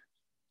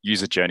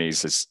user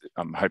journeys is,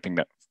 I'm hoping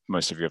that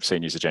most of you have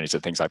seen user journeys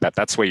and things like that.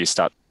 That's where you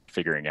start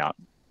figuring out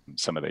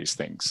some of these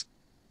things.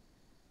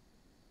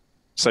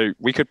 So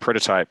we could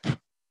prototype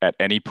at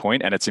any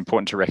point, and it's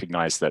important to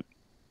recognize that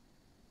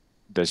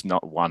there's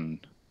not one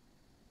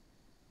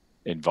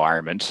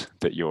environment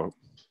that your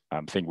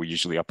thing will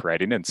usually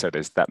operate in. And so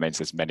that means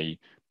there's many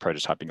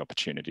prototyping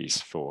opportunities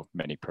for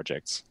many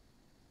projects.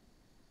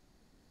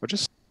 We'll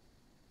just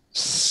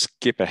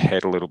skip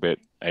ahead a little bit,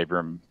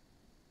 Abram.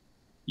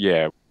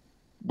 Yeah,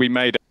 we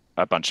made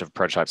a bunch of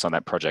prototypes on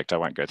that project. I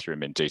won't go through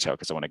them in detail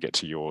because I want to get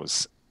to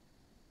yours.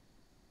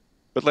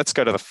 But let's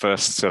go to the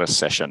first sort of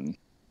session.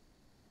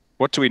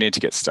 What do we need to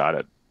get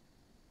started?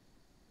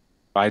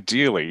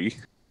 Ideally,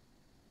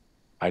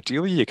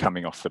 you're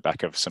coming off the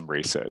back of some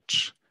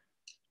research.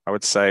 I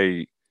would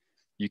say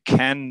you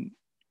can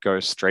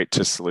go straight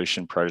to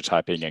solution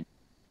prototyping and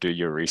do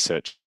your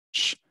research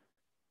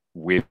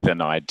with an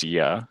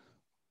idea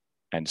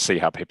and see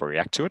how people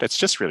react to it. It's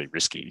just really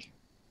risky.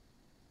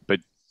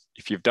 But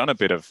if you've done a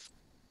bit of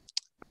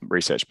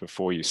research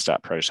before you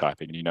start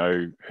prototyping, you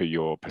know who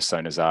your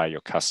personas are,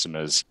 your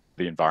customers,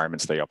 the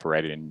environments they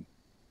operate in,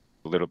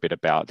 a little bit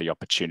about the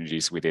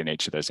opportunities within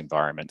each of those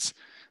environments,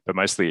 but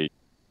mostly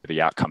the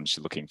outcomes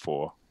you're looking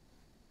for.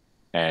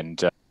 And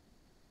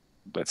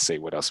let's see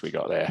what else we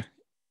got there.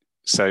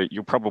 So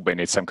you'll probably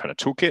need some kind of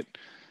toolkit.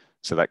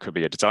 So that could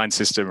be a design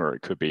system or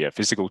it could be a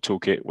physical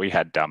toolkit. We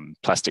had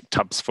plastic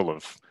tubs full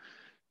of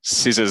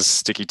scissors,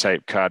 sticky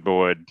tape,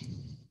 cardboard,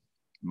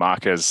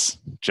 markers,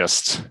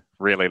 just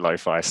really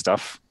lo-fi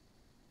stuff.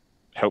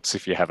 Helps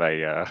if you have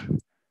a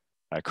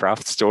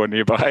craft store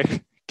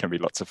nearby. Can be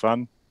lots of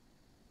fun.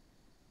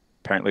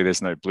 Apparently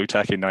there's no blue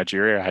tack in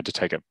Nigeria. I had to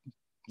take a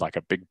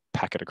big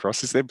packet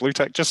across. Is there blue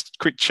tack? Just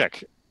quick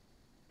check.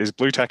 Is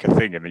blue tack a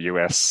thing in the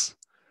US?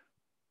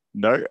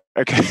 No?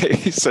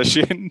 Okay.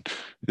 Session,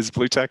 is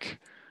blue tack?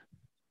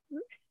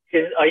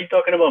 Are you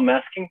talking about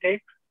masking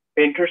tape?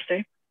 Painter's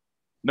tape?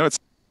 No, it's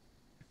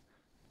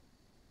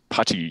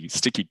putty,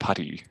 sticky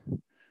putty.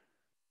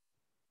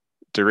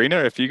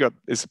 Dorina,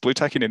 is blue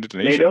tack in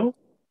Indonesia? NATO?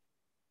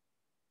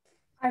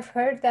 I've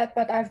heard that,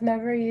 but I've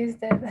never used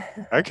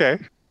it. Okay.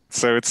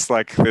 So it's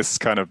like this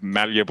kind of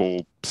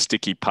malleable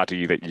sticky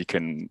putty that you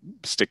can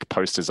stick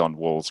posters on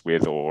walls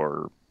with,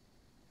 or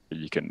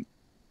you can.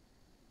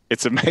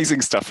 It's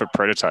amazing stuff for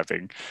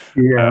prototyping.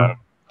 Yeah,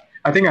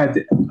 I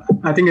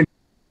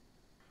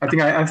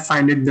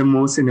find it the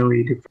most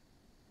innovative.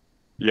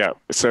 Yeah,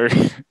 so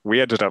we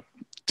ended up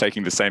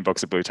taking the same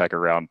box of blue tack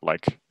around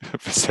like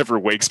for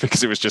several weeks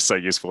because it was just so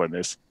useful in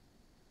this.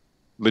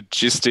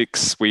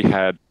 Logistics, we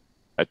had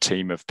a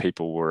team of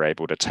people were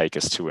able to take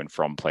us to and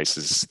from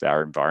places,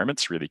 our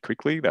environments really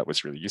quickly. That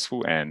was really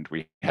useful. And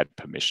we had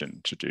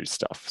permission to do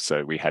stuff.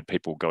 So we had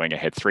people going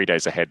ahead 3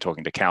 days ahead,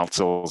 talking to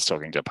councils,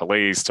 talking to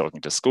police,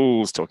 talking to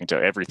schools, talking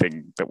to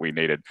everything that we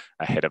needed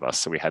ahead of us.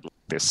 So we had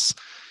this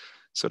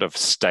sort of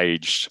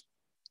staged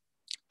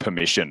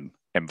permission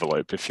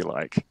envelope, if you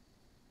like.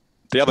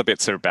 The other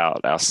bits are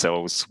about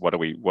ourselves. What do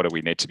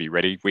we need to be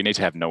ready? We need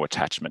to have no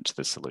attachment to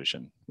the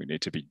solution. We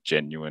need to be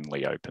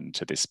genuinely open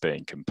to this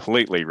being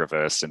completely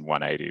reversed and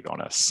 180'd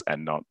on us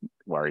and not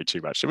worry too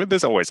much. I mean,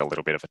 there's always a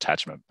little bit of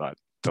attachment, but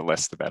the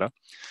less the better.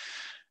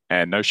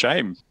 And no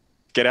shame.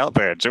 Get out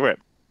there, do it.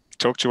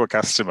 Talk to a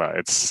customer.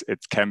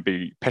 It can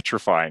be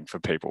petrifying for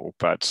people,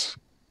 but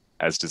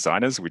as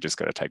designers, we just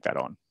got to take that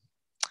on.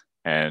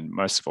 And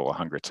most of all, a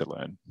hunger to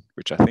learn,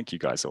 which I think you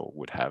guys all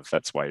would have.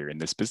 That's why you're in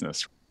this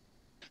business.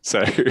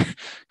 So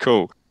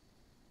cool.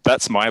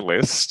 That's my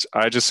list.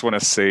 I just want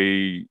to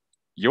see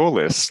your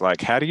list. Like,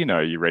 how do you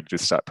know you're ready to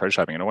start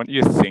prototyping? And I want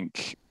you to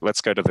think,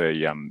 let's go to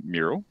the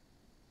mural.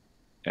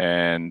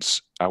 And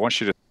I want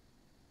you to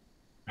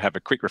have a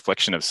quick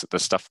reflection of the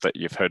stuff that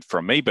you've heard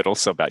from me, but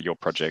also about your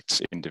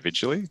project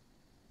individually.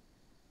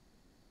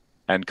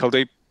 And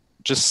Kuldeep,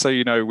 just so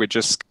you know, we're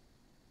just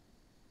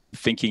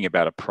thinking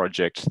about a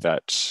project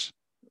that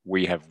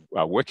we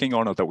are working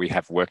on or that we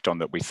have worked on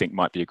that we think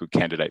might be a good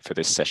candidate for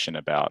this session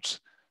about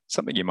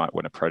something you might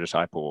want to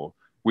prototype or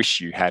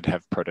wish you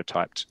have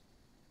prototyped.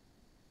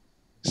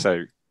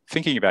 So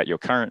thinking about your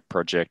current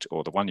project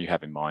or the one you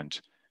have in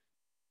mind,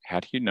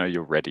 how do you know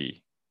you're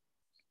ready?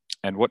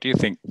 And what do you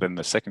think, then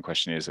the second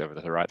question is over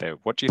to the right there,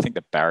 what do you think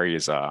the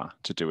barriers are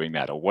to doing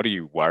that? Or what are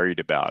you worried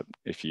about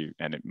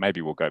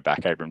maybe we'll go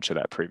back, Abram, to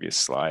that previous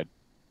slide,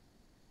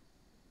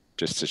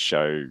 just to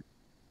show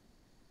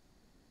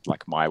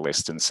like my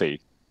list and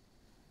see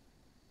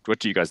what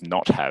do you guys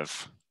not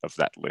have of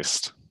that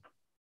list.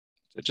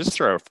 So just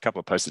throw a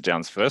couple of post-it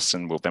downs first,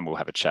 and we'll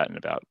have a chat in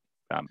about.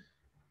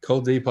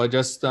 Kuldeep, I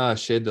just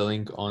shared the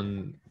link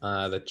on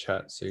the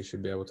chat, so you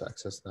should be able to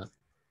access that.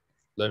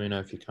 Let me know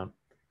if you can't.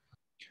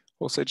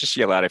 Also, just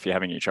yell out if you're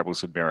having any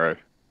troubles with Miro.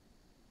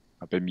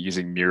 I've been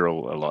using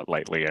Mural a lot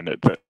lately, and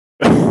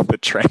the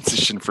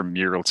transition from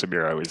Mural to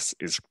Miro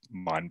is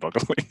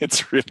mind-boggling.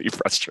 It's really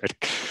frustrating.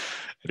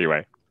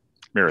 Anyway,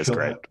 Miro is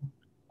great.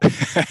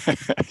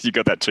 You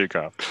got that too,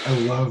 Carl. I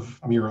love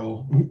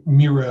Mural.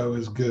 Miro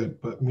is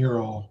good, but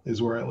Mural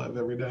is where I live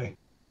every day.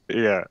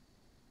 Yeah.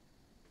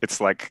 It's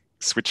like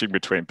switching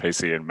between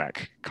PC and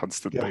Mac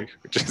constantly,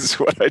 which is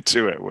what I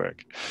do at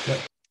work. Yep.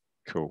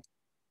 Cool.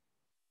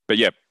 But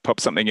yeah, pop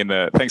something in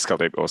the... Thanks,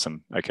 Kuldeep.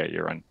 Awesome. Okay,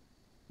 you're on.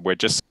 We're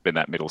just in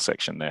that middle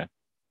section there.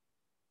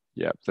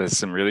 Yeah, there's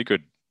some really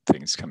good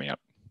things coming up.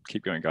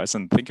 Keep going, guys.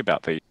 And think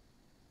about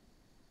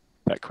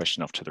that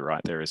question off to the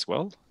right there as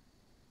well.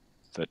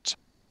 That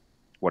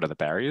what are the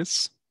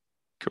barriers?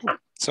 Cool.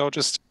 So I'll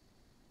just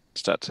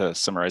start to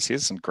summarize here.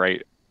 Some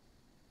great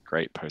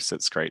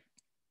post-its, great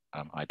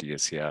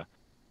ideas here.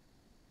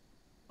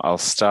 I'll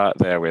start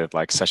there with,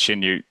 like,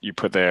 Sachin, you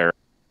put there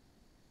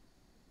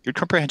good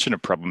comprehension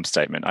of problem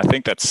statement. I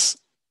think that's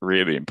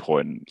really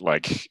important.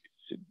 Like,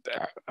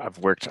 I've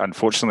worked,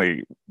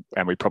 unfortunately,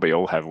 and we probably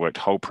all have worked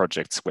whole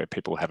projects where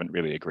people haven't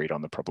really agreed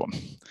on the problem.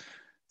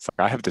 It's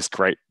like, I have this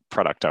great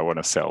product I want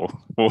to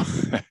sell. Well,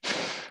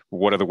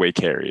 what are the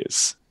weak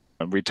areas?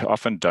 And we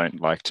often don't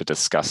like to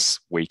discuss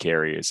weak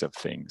areas of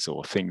things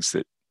or things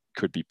that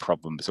could be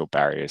problems or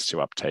barriers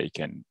to uptake.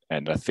 And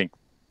I think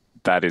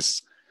that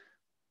is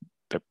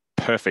the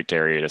perfect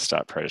area to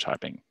start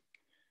prototyping.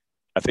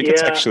 I think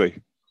it's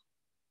actually,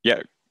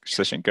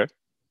 Sachin, go.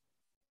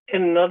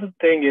 Another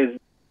thing is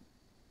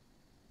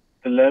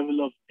the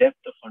level of depth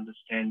of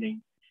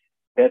understanding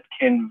that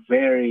can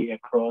vary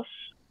across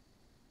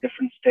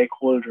different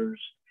stakeholders.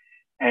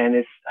 And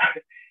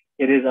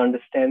it is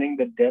understanding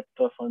the depth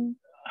of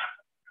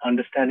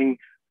understanding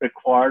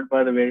required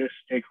by the various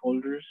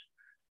stakeholders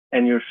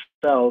and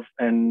yourself,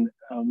 and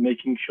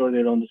making sure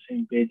they're on the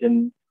same page.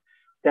 And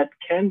that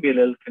can be a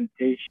little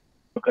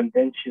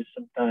contentious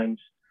sometimes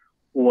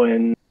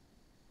when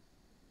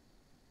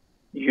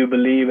you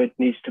believe it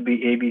needs to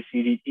be A, B,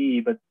 C, D,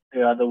 E, but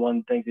the other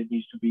one thinks it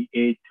needs to be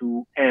A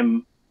to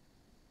M,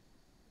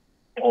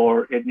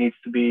 or it needs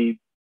to be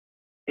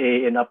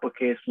A in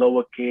uppercase,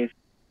 lowercase,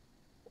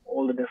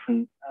 all the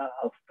different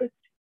alphabet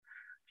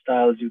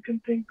styles you can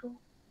think of.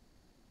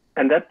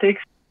 And that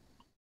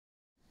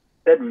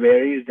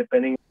varies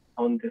depending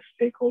on the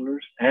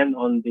stakeholders and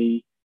on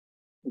the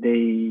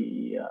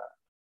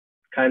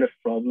kind of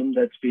problem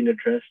that's been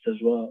addressed as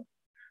well.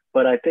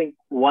 But I think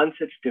once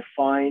it's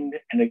defined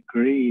and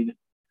agreed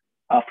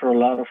after a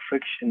lot of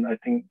friction, I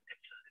think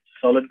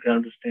it's solid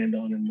ground to stand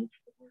on and move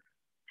forward.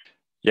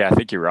 Yeah, I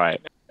think you're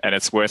right. And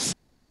it's worth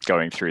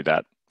going through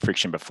that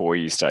friction before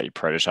you start your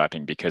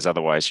prototyping, because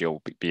otherwise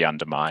you'll be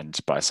undermined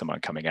by someone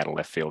coming out of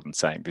left field and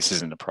saying, this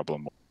isn't a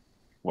problem.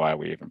 Why are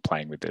we even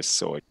playing with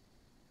this? Or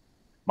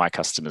my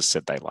customers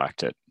said they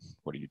liked it.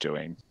 What are you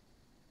doing?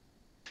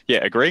 Yeah,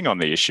 agreeing on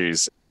the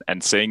issues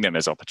and seeing them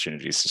as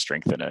opportunities to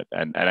strengthen it,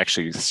 and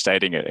actually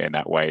stating it in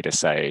that way to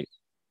say,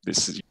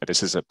 this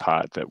is a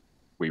part that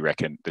we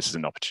reckon this is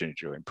an opportunity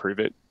to improve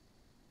it,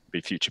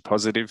 be future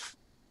positive.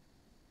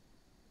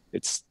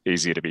 It's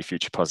easier to be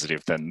future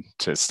positive than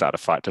to start a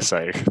fight to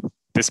say,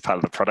 this part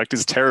of the product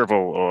is terrible,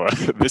 or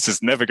this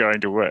is never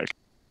going to work.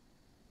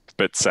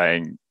 But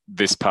saying,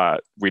 this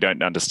part, we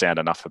don't understand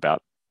enough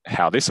about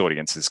how this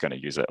audience is going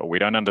to use it, or we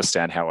don't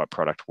understand how our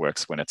product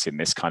works when it's in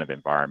this kind of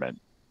environment.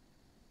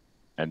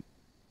 And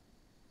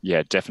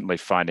yeah, definitely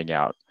finding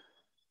out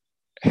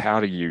how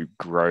do you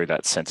grow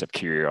that sense of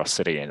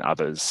curiosity in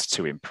others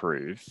to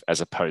improve,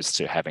 as opposed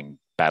to having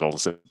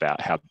battles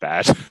about how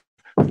bad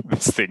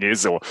this thing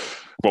is or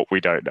what we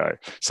don't know.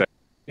 So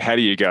how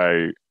do you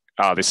go,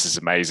 oh, this is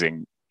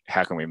amazing.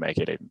 How can we make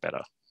it even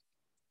better?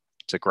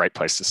 It's a great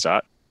place to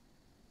start.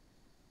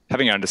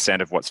 Having an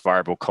understanding of what's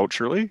viable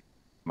culturally.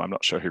 I'm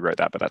not sure who wrote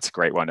that, but that's a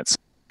great one. It's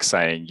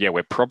saying, yeah,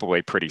 we're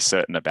probably pretty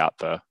certain about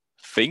the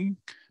thing,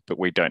 but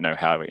we don't know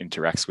how it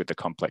interacts with the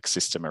complex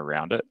system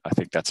around it. I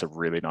think that's a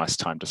really nice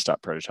time to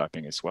start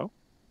prototyping as well.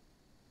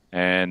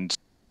 And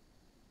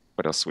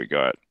what else we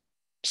got?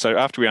 So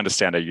after we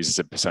understand our users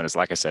and personas,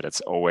 like I said,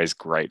 it's always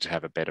great to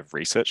have a bit of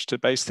research to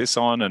base this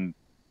on. And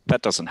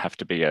that doesn't have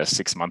to be a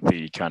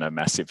 6-monthy kind of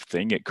massive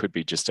thing. It could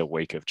be just a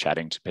week of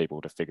chatting to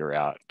people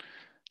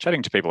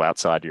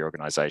outside your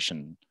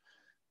organization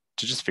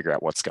to just figure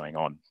out what's going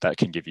on. That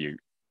can give you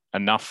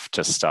enough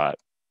to start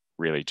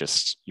really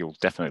you'll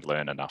definitely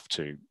learn enough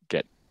to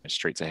get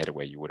streets ahead of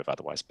where you would have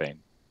otherwise been.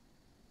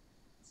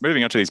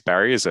 Moving on to these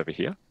barriers over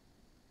here.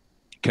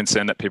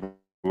 Concern that people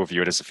will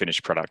view it as a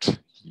finished product.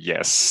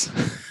 Yes,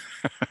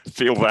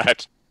 feel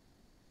that.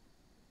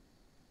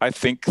 I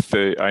think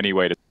the only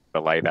way to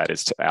relay that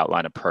is to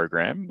outline a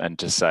program and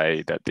to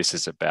say that this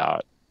is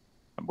about,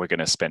 we're going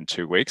to spend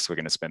 2 weeks, we're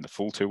going to spend the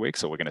full 2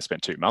 weeks, or we're going to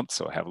spend 2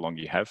 months, or however long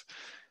you have.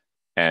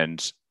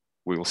 And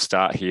we will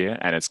start here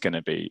and it's going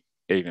to be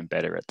even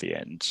better at the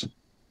end.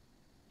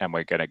 And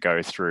we're going to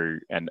go through,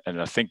 and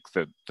I think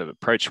the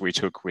approach we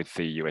took with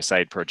the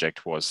USAID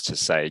project was to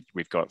say,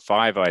 we've got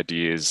 5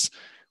 ideas.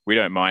 We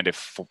don't mind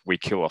if we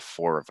kill off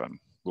 4 of them,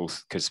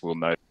 because we'll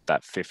know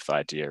that 5th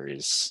idea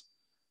is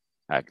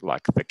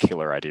like the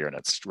killer idea and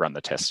it's run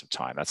the test of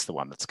time. That's the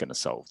one that's going to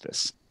solve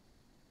this.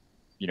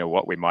 You know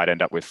what, we might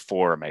end up with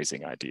 4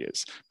 amazing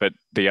ideas. But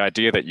the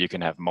idea that you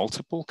can have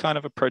multiple kind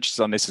of approaches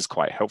on this is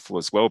quite helpful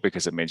as well,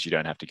 because it means you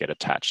don't have to get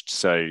attached.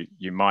 So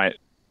you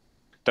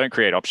don't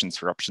create options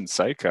for options'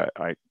 sake.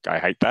 I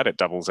hate that. It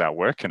doubles our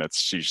work and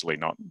it's usually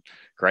not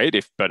great,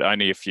 but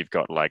only if you've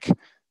got, like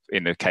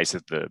in the case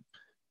of the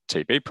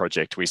TB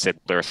project, we said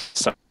there are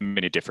so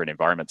many different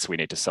environments we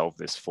need to solve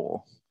this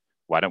for.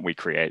 Why don't we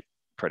create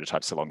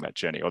prototypes along that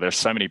journey? Or there's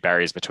so many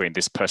barriers between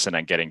this person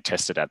and getting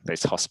tested at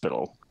this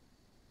hospital.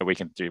 We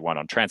can do one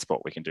on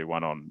transport, we can do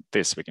one on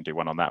this, we can do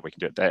one on that, we can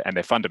do it, and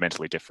they're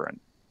fundamentally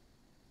different.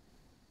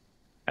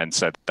 And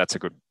so that's a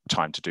good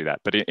time to do that.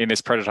 But in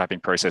this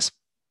prototyping process,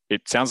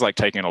 it sounds like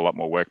taking a lot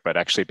more work, but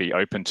actually be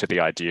open to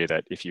the idea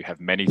that if you have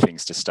many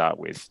things to start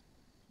with,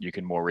 you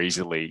can more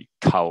easily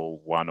cull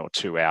 1 or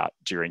 2 out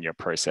during your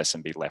process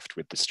and be left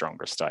with the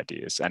strongest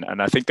ideas.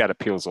 And I think that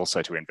appeals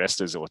also to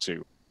investors or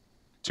to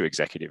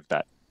executive,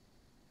 that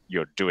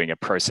you're doing a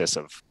process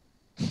of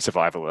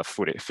survival of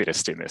the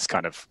fittest in this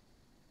kind of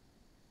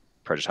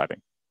prototyping,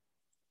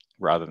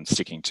 rather than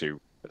sticking to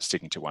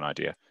one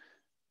idea.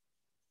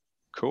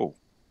 Cool.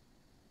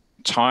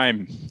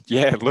 Time,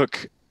 yeah,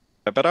 look,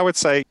 but I would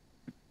say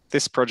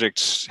this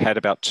project had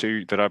about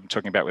 2 that I'm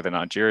talking about with the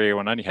Nigeria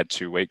one, only had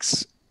 2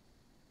 weeks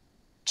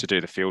to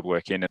do the field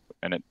work in,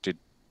 and it did.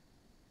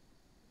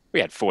 We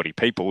had 40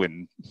 people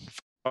in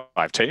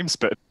 5 teams,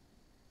 but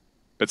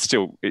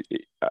still,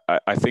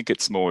 I think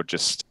it's more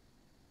just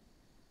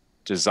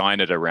design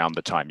it around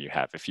the time you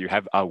have. If you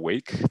have a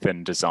week,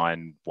 then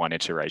design 1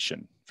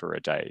 iteration for a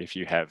day. If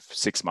you have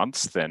 6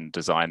 months, then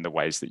design the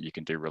ways that you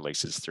can do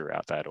releases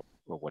throughout that,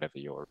 or whatever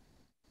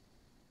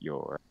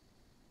your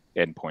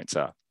endpoints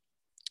are.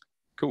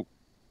 Cool.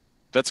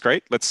 That's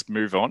great. Let's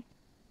move on.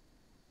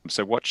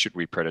 So what should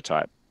we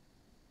prototype?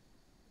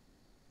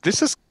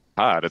 This is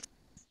hard.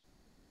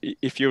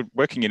 If you're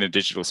working in a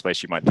digital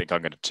space, you might think,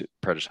 I'm going to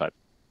prototype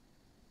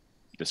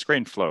the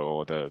screen flow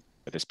or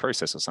this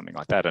process or something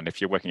like that. And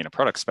if you're working in a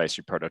product space,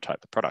 you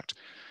prototype the product.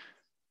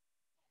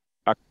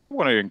 I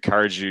want to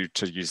encourage you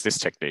to use this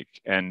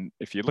technique. And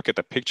if you look at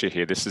the picture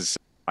here,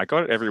 I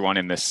got everyone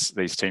in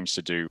these teams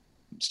to do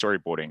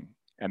storyboarding.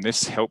 And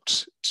this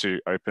helped to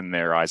open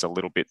their eyes a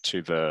little bit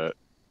to the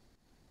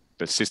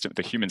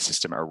human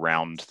system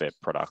around their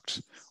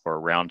product or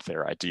around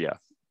their idea.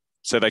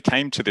 So they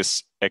came to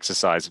this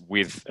exercise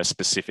with a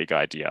specific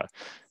idea,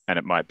 and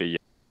it might be,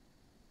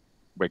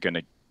 I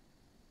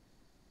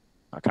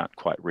can't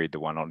quite read the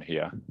one on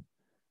here.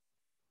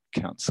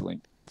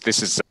 Counseling.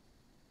 This is,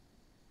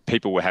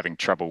 people were having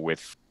trouble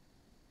with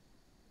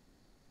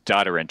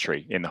data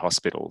entry in the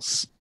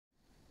hospitals.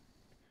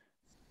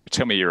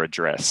 Tell me your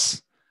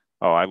address.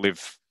 Oh, I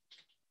live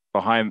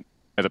behind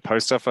the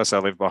post office. I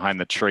live behind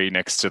the tree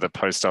next to the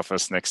post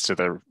office, next to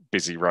the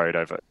busy road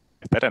over.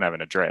 They don't have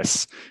an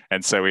address.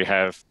 And so we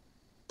have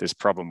this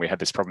problem. We had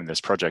this problem in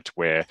this project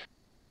where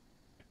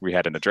we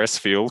had an address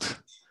field,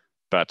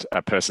 but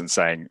a person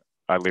saying,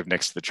 I live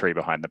next to the tree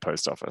behind the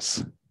post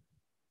office.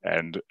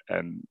 And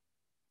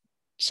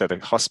so the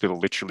hospital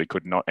literally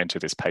could not enter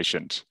this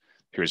patient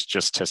who has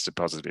just tested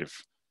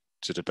positive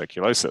to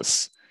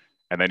tuberculosis.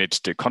 And they need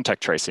to do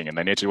contact tracing, and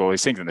they need to do all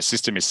these things. And the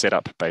system is set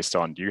up based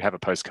on you have a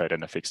postcode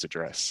and a fixed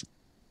address.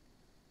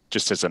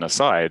 Just as an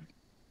aside,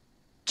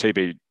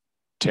 TB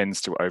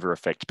tends to over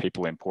affect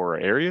people in poorer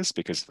areas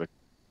because of the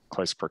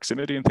close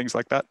proximity and things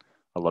like that,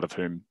 a lot of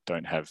whom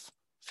don't have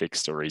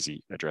fixed or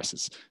easy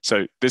addresses.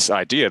 So this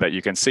idea that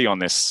you can see on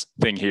this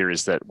thing here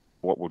is that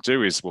what we'll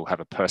do is we'll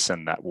have a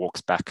person that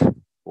walks back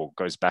or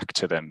goes back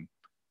to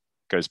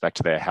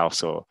their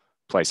house or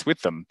place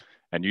with them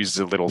and uses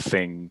a little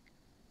thing.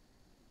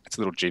 It's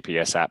a little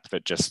GPS app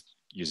that just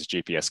uses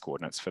GPS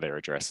coordinates for their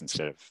address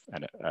instead of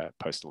a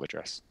postal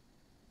address.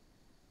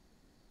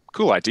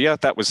 Cool idea.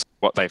 That was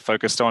what they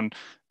focused on.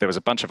 There was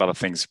a bunch of other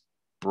things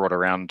brought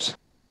around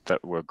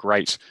that were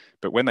great,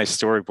 but when they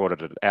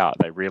storyboarded it out,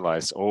 they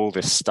realized all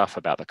this stuff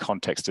about the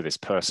context of this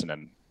person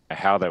and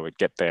how they would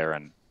get there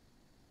and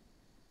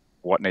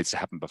what needs to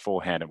happen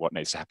beforehand and what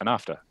needs to happen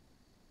after.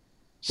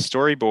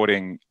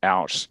 Storyboarding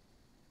out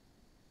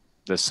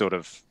the sort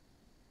of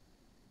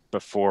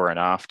before and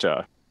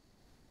after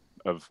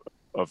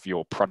of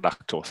your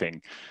product or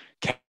thing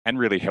can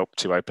really help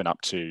to open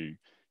up to,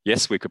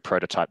 yes, we could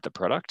prototype the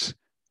product,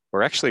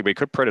 or actually we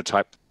could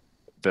prototype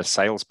the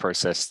sales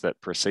process that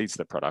precedes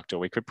the product, or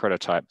we could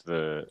prototype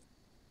the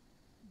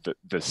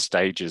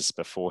stages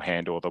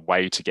beforehand, or the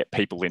way to get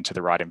people into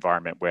the right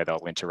environment where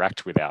they'll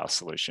interact with our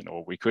solution,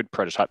 or we could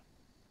prototype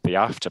the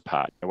after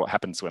part, what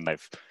happens when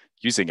they've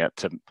using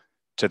it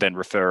to then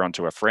refer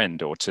onto a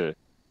friend or to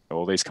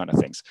all these kind of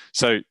things.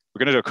 So we're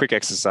going to do a quick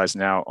exercise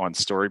now on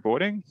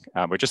storyboarding.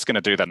 We're just going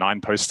to do the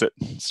 9 post-it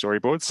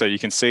storyboard. So you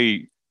can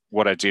see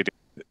what I did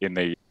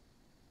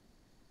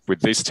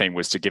with this team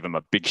was to give them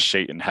a big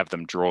sheet and have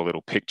them draw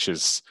little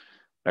pictures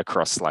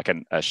across like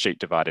a sheet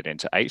divided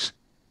into 8.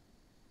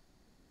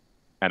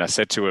 And I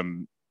said to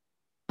them,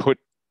 put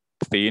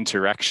the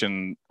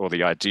interaction or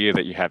the idea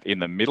that you have in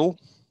the middle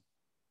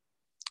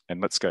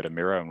And let's go to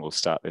Miro and we'll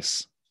start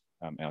this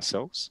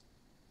ourselves.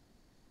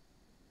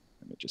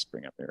 Let me just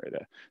bring up Miro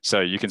there. So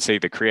you can see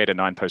the create a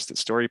 9 post-it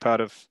story part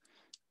of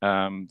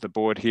the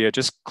board here.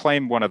 Just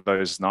claim one of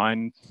those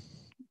 9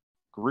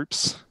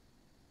 groups.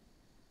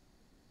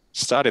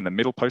 Start in the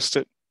middle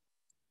post-it.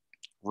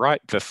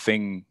 Write the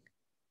thing,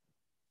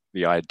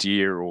 the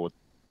idea, or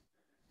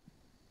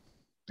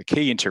the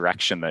key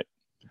interaction that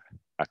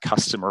a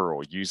customer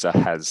or user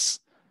has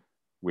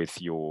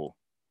with your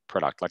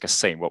product, like a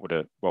scene. What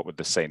would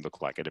the scene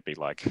look like? It'd be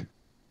like,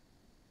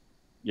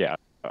 yeah,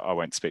 I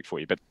won't speak for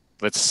you, but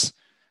let's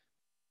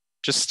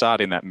just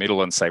start in that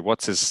middle and say, what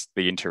does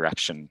the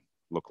interaction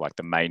look like?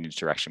 The main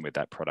interaction with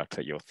that product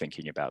that you're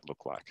thinking about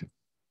look like?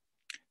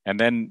 And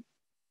then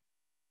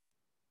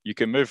you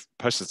can move,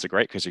 post-its are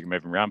great because you can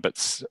move them around,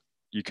 but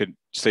you can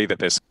see that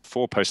there's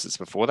 4 post-its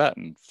before that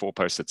and 4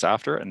 post-its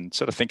after it, and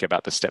sort of think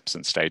about the steps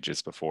and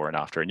stages before and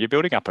after. And you're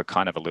building up a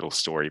kind of a little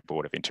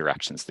storyboard of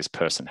interactions this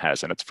person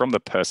has, and it's from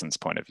the person's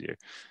point of view.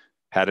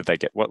 How did they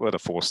get, what were the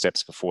 4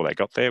 steps before they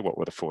got there? What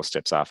were the 4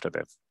 steps after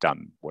they've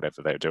done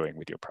whatever they're doing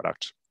with your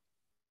product?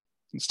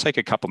 Let's take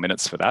a couple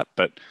minutes for that,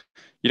 but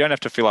you don't have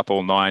to fill up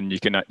all 9. You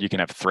can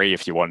have 3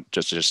 if you want,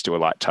 just to do a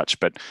light touch,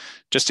 but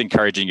just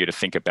encouraging you to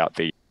think about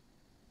the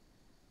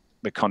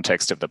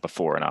context of the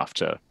before and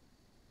after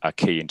a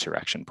key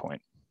interaction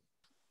point.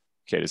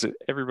 Okay, does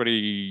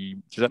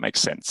that make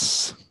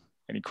sense?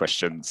 Any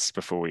questions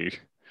before we,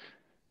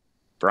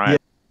 Brian?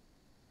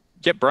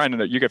 Yeah, Brian,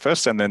 you go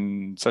first and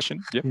then Sachin.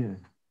 Yep.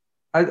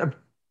 Yeah.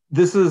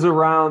 This is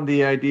around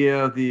the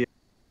idea of the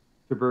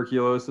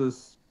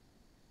tuberculosis.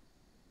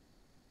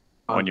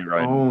 On your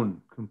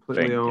own.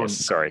 Completely thing. own. Yes,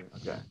 sorry.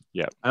 Okay.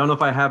 Yeah. I don't know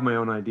if I have my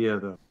own idea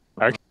though.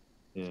 Okay.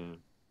 Yeah.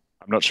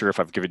 I'm not sure if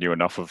I've given you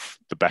enough of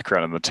the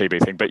background on the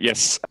TB thing, but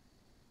yes,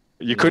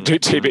 you could do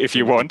TB if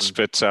you want,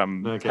 but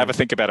have a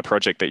think about a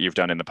project that you've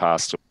done in the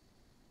past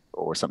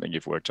or something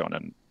you've worked on.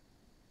 And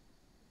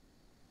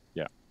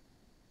yeah.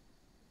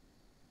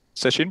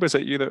 Sachin, was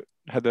that you that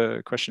had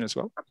the question as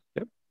well?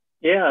 Yep.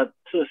 Yeah,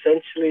 so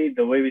essentially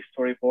the way we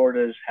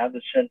storyboard is have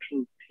the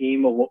central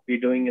theme of what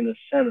we're doing in the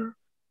center.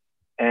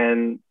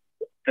 And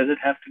does it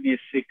have to be a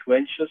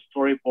sequential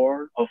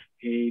storyboard of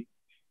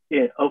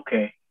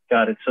okay,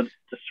 got it. So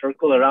the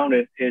circle around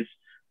it is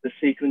the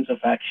sequence of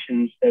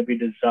actions that we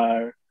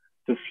desire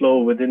to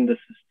flow within the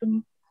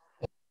system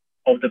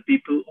of the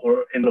people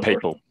or in the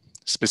people, person.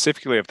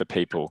 Specifically of the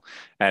people,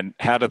 and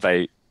how do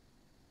they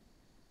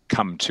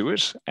come to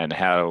it, and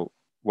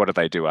what do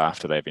they do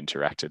after they've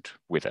interacted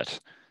with it?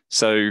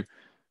 So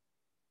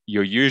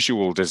your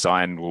usual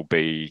design will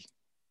be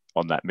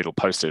on that middle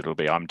post-it, it'll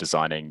be I'm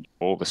designing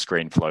all the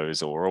screen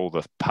flows or all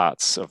the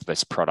parts of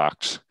this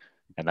product,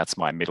 and that's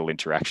my middle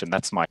interaction.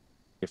 That's my,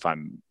 if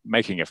I'm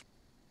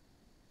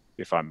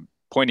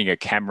pointing a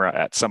camera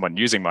at someone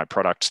using my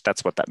product,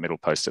 that's what that middle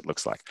post-it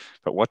looks like.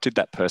 But what did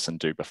that person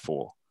do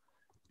before?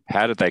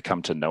 How did they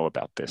come to know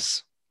about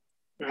this?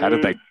 How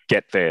did they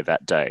get there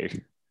that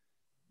day?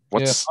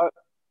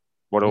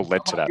 What all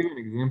led to that? I'll give you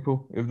an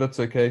example, if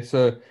that's okay.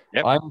 So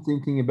yep. I'm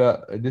thinking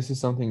about, this is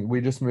something, we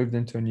just moved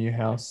into a new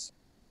house.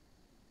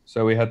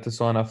 So we had to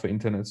sign up for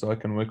internet so I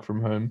can work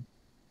from home.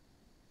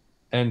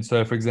 And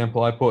so, for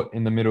example, I put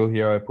in the middle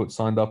here, I put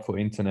signed up for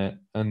internet.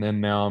 And then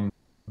now I'm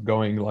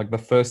going, like the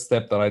first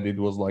step that I did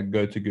was like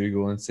go to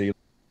Google and see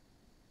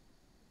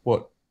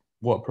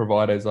what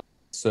providers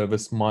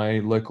service my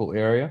local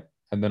area.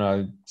 And then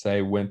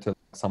I went to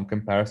some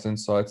comparison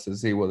sites to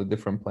see what the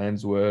different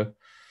plans were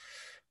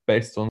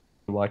based on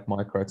like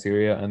my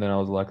criteria. And then I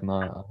was like,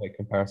 nah, I hate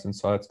comparison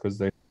sites because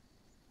they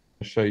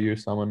show you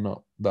some and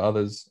not the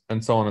others,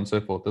 and so on and so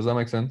forth. Does that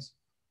make sense?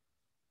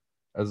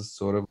 As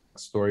sort of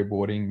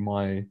storyboarding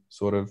my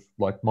sort of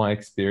like my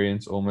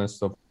experience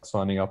almost of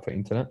signing up for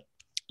internet.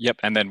 Yep.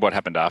 And then what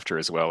happened after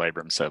as well,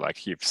 Abram? So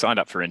like you've signed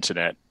up for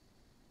internet.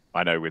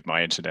 I know with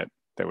my internet,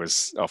 there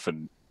was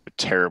often a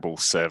terrible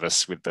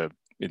service with the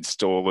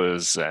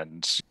installers,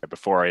 and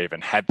before I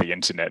even had the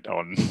internet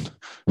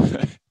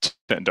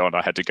turned on,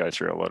 I had to go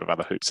through a lot of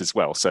other hoops as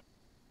well. So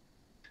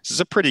this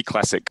is a pretty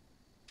classic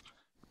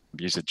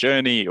user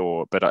journey,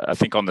 but I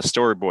think on the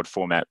storyboard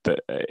format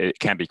that it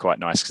can be quite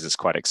nice because it's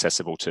quite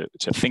accessible to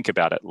think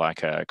about it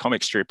like a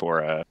comic strip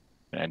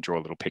and draw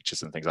little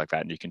pictures and things like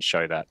that, and you can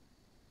show that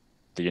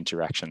the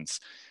interactions.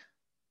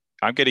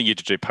 I'm getting you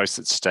to do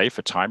post-its today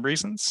for time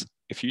reasons.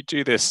 If you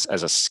do this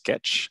as a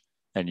sketch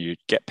and you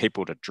get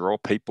people to draw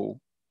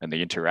people and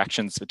the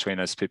interactions between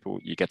those people,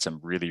 you get some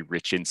really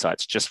rich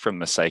insights just from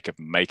the sake of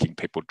making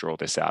people draw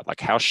this out. Like,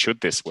 how should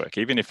this work?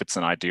 Even if it's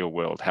an ideal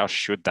world, how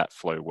should that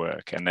flow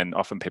work? And then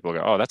often people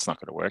go, oh, that's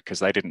not going to work because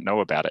they didn't know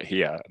about it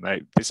here.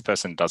 This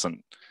person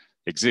doesn't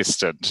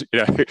exist. And,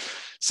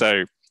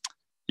 so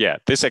yeah,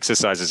 this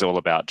exercise is all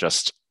about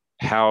just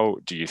how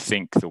do you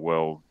think the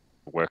world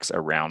works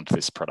around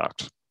this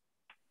product?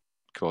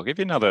 Cool. I'll give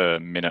you another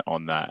minute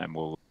on that and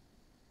we'll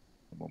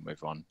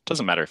move on.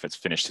 Doesn't matter if it's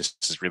finished. This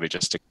is really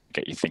just to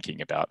get you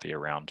thinking about the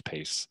around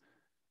piece.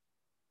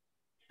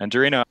 And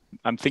Dorina,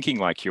 I'm thinking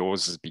like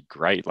yours would be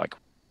great. Like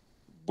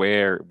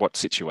what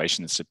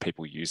situations did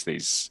people use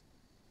these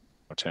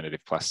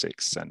alternative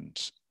plastics and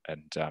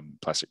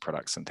plastic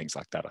products and things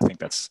like that. I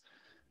think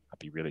I'd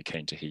be really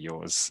keen to hear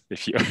yours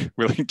if you're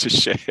willing to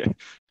share.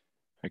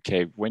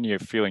 Okay, when you're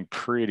feeling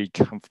pretty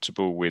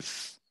comfortable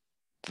with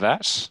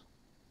that,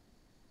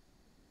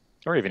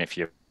 or even if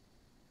you're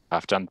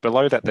half done,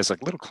 below that there's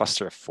like a little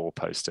cluster of 4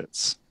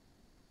 post-its.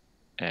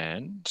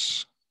 And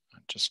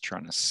I'm just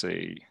trying to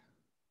see.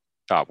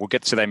 We'll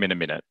get to them in a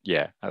minute.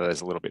 Yeah,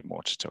 there's a little bit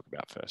more to talk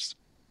about first.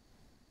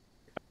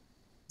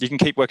 You can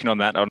keep working on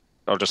that.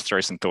 I'll just throw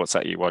some thoughts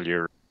at you while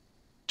you're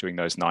doing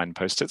those 9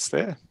 post-its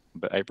there.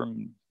 But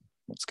Abram,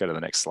 let's go to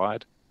the next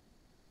slide.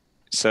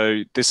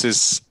 So this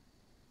is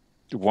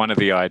one of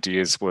the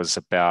ideas was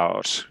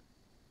about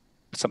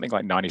something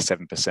like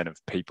 97%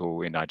 of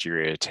people in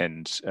Nigeria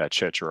attend a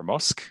church or a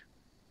mosque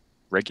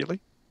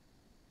regularly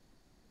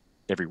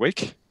every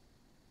week.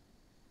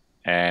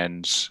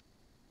 And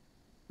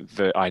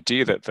the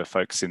idea that the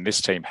folks in this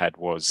team had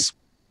was,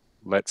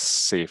 let's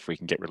see if we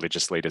can get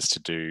religious leaders to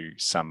do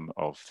some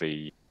of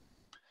the,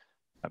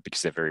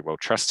 because they're very well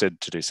trusted,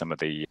 to do some of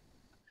the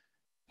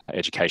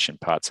education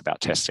parts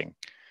about testing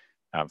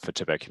for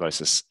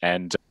tuberculosis.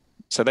 And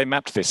so they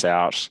mapped this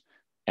out,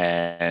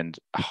 and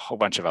a whole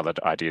bunch of other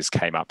ideas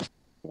came up.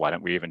 Why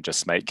don't we even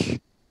just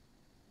make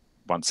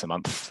once a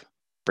month,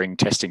 bring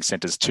testing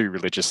centers to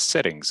religious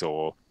settings?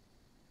 Or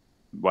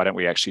why don't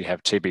we actually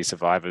have TB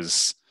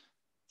survivors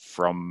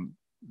from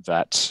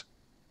that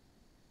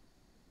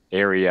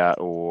area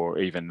or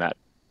even that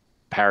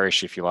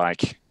parish, if you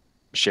like,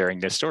 sharing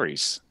their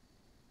stories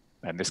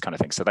and this kind of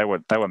thing. So they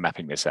were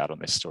mapping this out on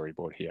this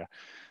storyboard here.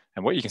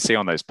 And what you can see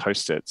on those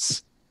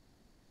post-its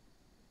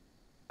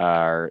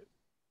are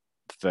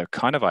the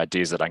kind of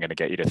ideas that I'm going to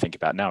get you to think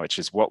about now, which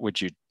is what would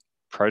you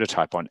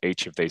prototype on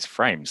each of these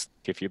frames?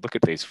 If you look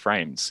at these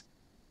frames,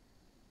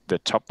 the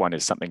top one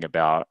is something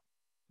about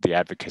the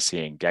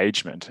advocacy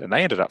engagement, and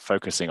they ended up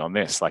focusing on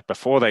this. Like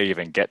before they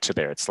even get to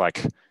there, it's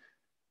like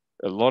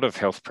a lot of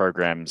health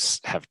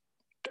programs have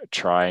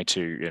tried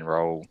to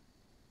enroll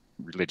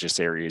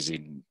religious areas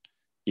in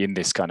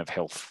this kind of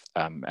health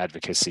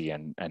advocacy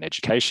and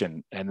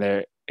education, and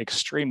they're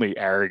extremely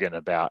arrogant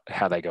about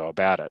how they go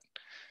about it.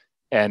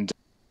 And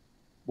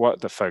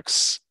what the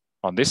folks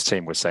on this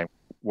team were saying,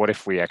 what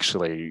if we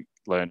actually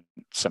learned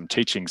some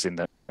teachings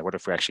what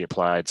if we actually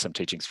applied some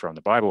teachings from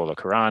the Bible or the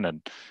Quran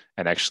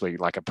and actually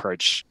like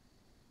approach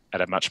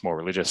at a much more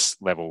religious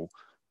level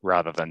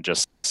rather than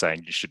just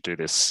saying you should do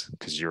this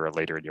because you're a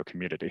leader in your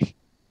community,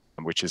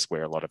 which is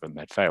where a lot of them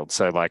had failed.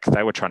 So like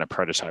they were trying to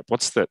prototype,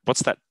 what's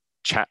that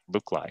chat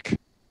look like?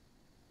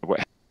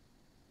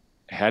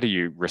 How do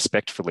you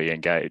respectfully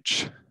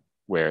engage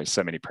where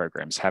so many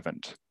programs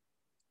haven't?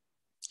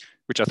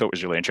 Which I thought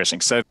was really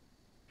interesting. So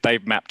they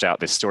mapped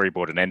out this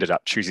storyboard and ended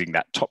up choosing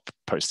that top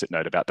post-it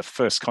note about the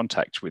first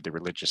contact with the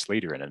religious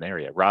leader in an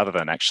area, rather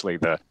than actually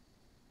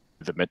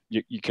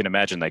you can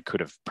imagine they could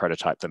have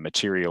prototyped the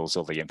materials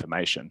or the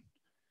information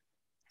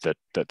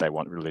that they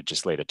want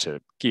religious leader to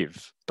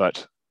give,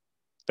 but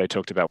they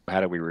talked about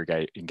how do we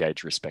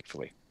engage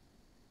respectfully.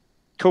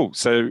 Cool.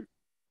 So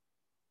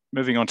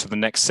moving on to the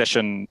next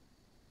session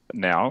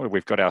now,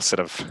 we've got our set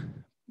of,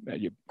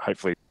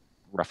 hopefully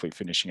roughly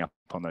finishing up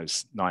on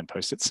those 9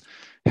 post-its.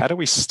 How do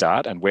we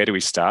start and where do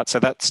we start? So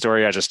that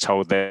story I just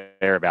told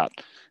there about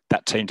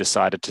that team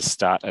decided to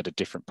start at a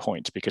different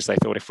point because they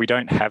thought if we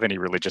don't have any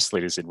religious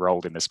leaders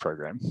enrolled in this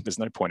program, there's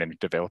no point in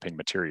developing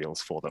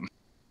materials for them.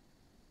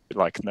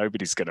 Like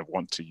nobody's going to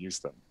want to use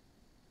them.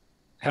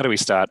 How do we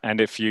start? And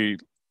if you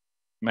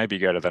maybe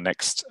go to the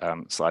next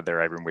slide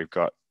there, Abram,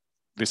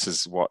 this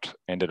is what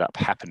ended up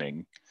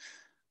happening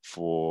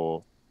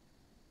for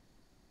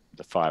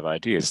the 5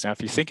 ideas. Now,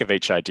 if you think of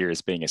each idea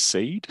as being a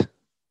seed,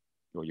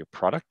 or your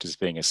product as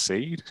being a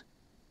seed,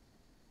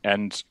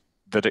 and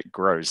that it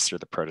grows through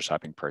the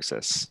prototyping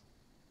process.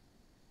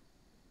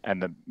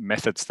 And the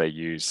methods they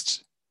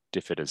used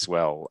differed as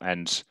well.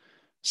 And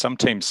some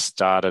teams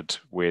started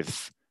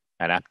with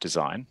an app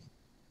design,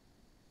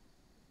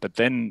 but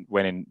then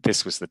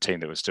this was the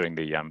team that was doing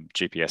the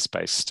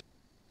GPS-based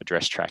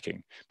address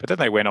tracking. But then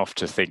they went off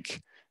to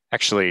think,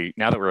 actually,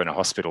 now that we're in a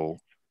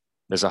hospital,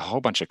 there's a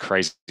whole bunch of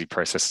crazy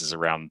processes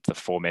around the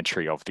form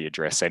entry of the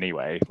address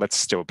anyway.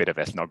 Let's do a bit of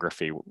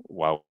ethnography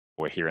while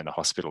we're here in the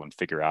hospital and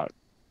figure out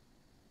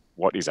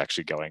what is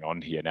actually going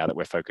on here now that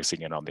we're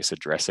focusing in on this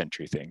address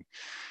entry thing.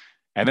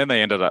 And then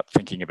they ended up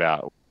thinking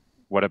about,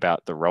 what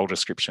about the role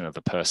description of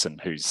the person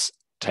who's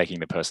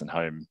taking the person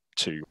home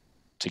to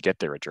get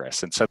their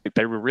address? And so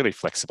they were really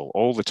flexible.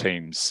 All the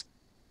teams,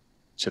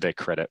 to their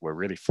credit, were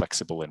really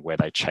flexible in where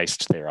they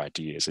chased their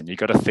ideas. And you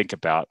got to think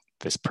about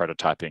this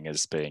prototyping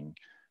as being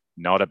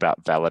not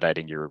about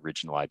validating your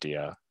original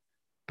idea,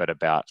 but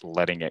about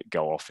letting it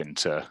go off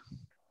into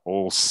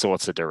all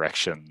sorts of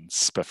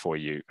directions before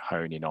you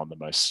hone in on the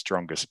most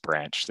strongest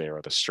branch there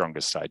or the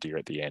strongest idea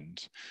at the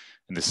end.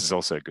 And this is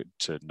also good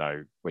to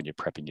know when you're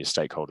prepping your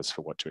stakeholders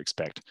for what to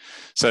expect.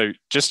 So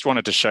just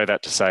wanted to show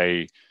that to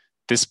say,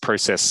 this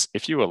process,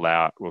 if you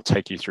allow it, will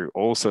take you through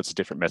all sorts of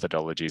different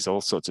methodologies,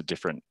 all sorts of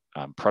different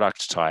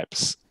product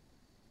types.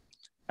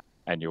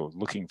 and you're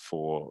looking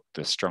for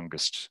the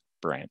strongest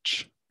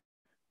branch.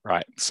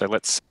 Right, so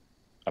let's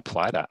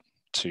apply that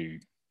to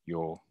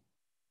your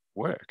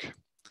work.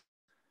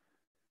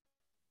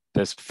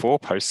 There's 4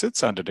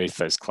 post-its underneath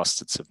those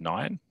clusters of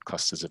 9.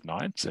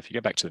 So if you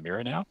go back to the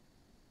mirror now,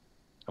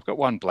 I've got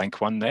one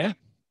blank one there,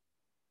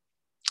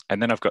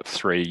 and then I've got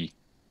 3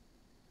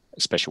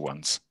 special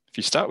ones. If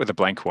you start with a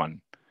blank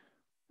one,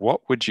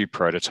 what would you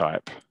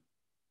prototype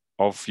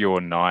of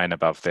your 9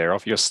 above there,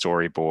 of your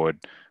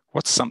storyboard?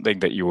 What's something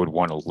that you would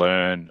want to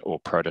learn or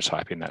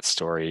prototype in that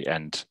story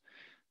and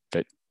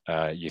that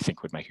you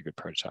think would make a good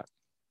prototype?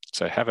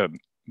 So have a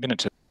minute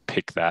to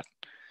pick that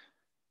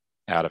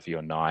out of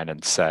your 9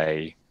 and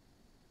say,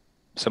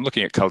 so I'm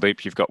looking at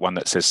Kuldeep, you've got one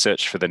that says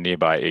search for the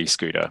nearby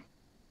e-scooter.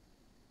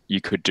 You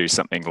could do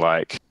something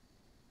like,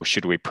 well,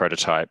 should we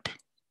prototype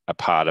a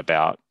part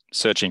about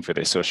searching for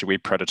this, or should we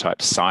prototype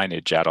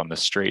signage out on the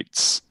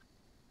streets?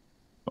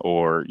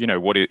 Or,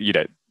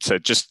 so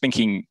just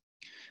thinking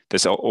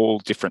there's all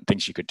different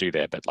things you could do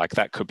there, but like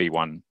that could be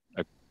one,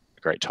 a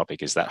great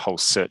topic is that whole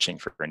searching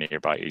for a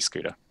nearby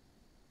e-scooter.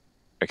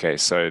 Okay,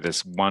 so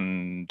there's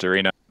one,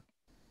 Dorina,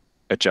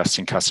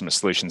 adjusting customer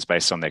solutions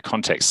based on their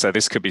context. So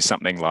this could be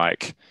something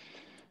like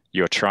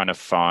you're trying to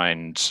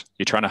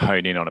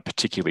hone in on a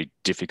particularly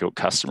difficult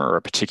customer or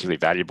a particularly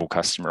valuable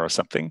customer or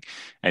something,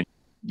 and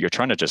you're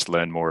trying to just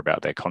learn more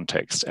about their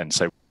context. And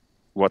so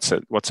what's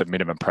a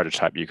minimum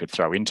prototype you could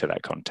throw into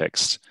that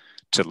context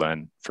to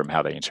learn from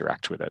how they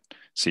interact with it?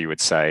 So you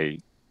would say,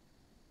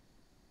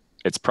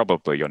 it's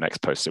probably your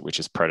next post-it, which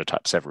is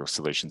prototype several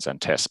solutions and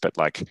tests, but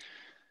like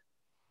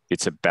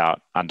it's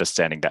about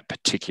understanding that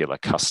particular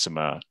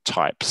customer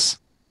type's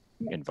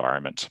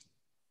environment,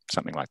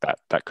 something like that.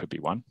 That could be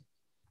one.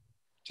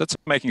 So that's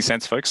making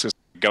sense, folks. Just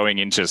going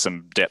into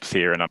some depth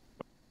here, and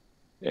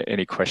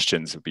any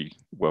questions would be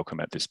welcome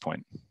at this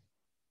point.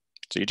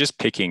 So you're just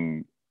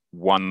picking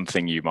one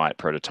thing you might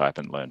prototype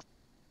and learn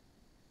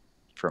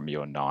from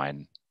your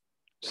 9,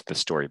 the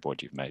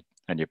storyboard you've made,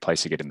 and you're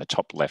placing it in the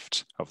top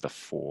left of the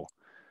 4.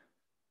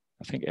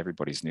 I think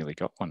everybody's nearly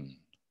got one.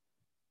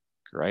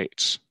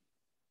 Great.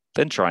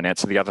 Then try and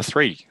answer the other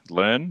 3.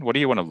 Learn. What do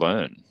you want to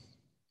learn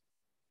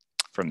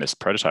from this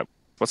prototype?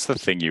 What's the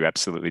thing you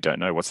absolutely don't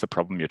know? What's the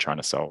problem you're trying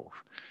to solve?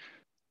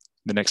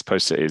 The next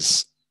poster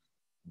is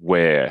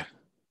where.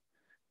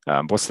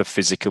 What's the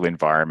physical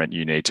environment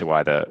you need to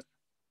either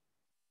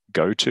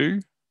go to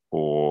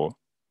or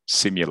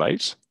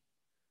simulate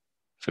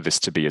for this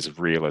to be as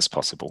real as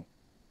possible?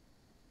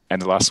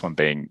 And the last one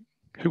being,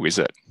 who is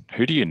it?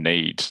 Who do you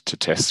need to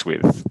test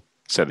with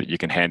so that you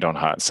can hand on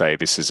heart say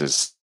this is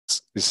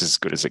as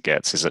good as it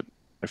gets? Is it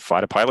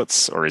fighter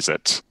pilots, or is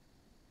it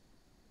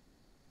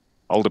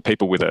older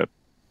people with a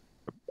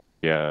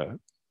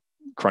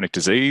chronic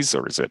disease,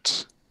 or is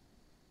it?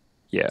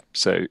 Yeah,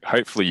 so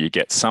hopefully you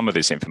get some of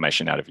this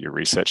information out of your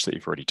research that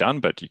you've already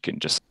done, but you can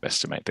just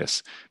estimate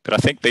this. But I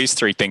think these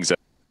 3 things are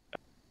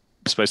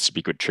supposed to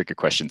be good trigger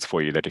questions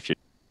for you, that if you're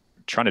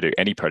trying to do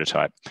any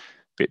prototype,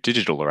 be it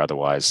digital or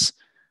otherwise,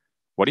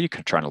 what are you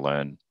trying to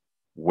learn?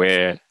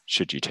 Where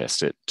should you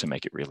test it to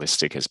make it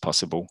realistic as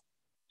possible?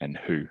 And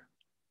who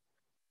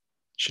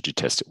should you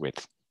test it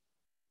with?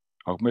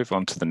 I'll move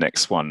on to the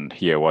next one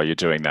here while you're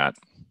doing that.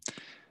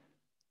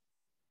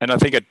 And I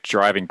think a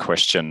driving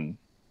question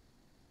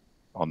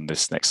on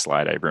this next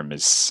slide, Abram,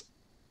 is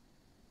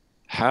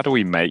how do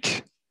we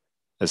make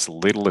as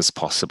little as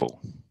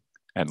possible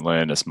and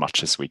learn as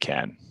much as we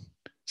can?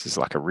 This is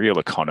like a real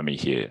economy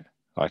here.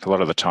 Like a lot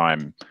of the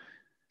time,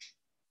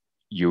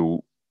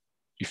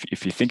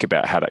 if you think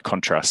about how that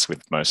contrasts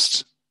with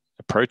most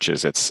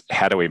approaches, it's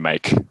how do we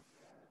make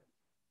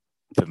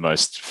the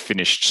most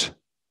finished,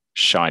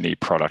 shiny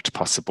product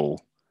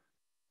possible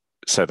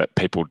so that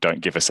people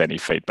don't give us any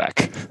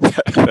feedback.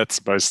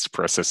 That's most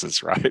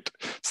processes, right?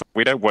 So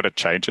we don't want to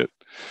change it.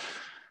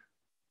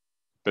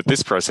 But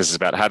this process is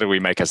about how do we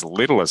make as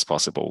little as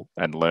possible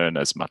and learn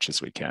as much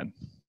as we can.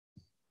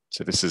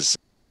 So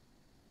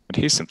and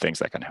here's some things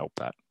that can help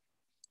that.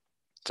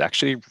 It's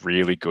actually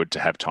really good to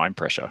have time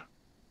pressure.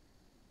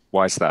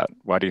 Why is that?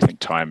 Why do you think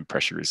time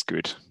pressure is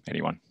good?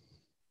 Anyone?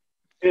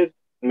 It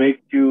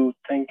makes you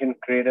think in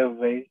creative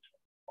ways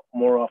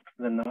more often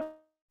than not.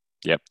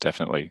 Yep,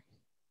 definitely.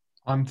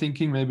 I'm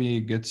thinking maybe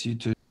it gets you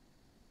to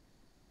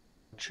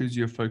choose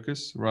your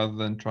focus rather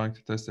than trying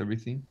to test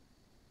everything.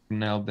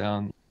 Nail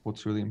down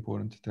what's really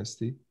important to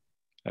test it.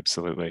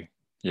 Absolutely.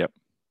 Yep.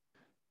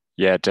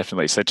 Yeah,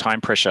 definitely. So time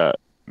pressure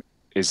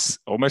is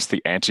almost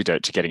the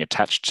antidote to getting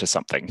attached to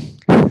something.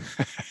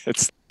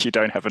 It's you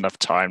don't have enough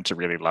time to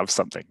really love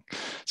something.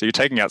 So you're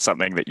taking out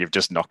something that you've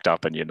just knocked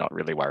up and you're not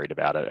really worried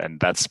about it.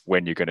 And that's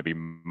when you're going to be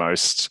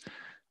most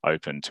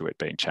open to it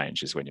being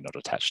changed, is when you're not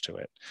attached to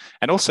it.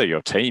 And also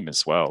your team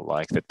as well,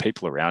 like the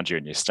people around you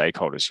and your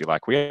stakeholders, you're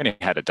like, we only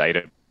had a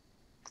data.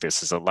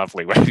 This is a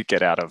lovely way to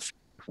get out of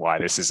why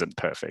this isn't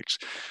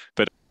perfect.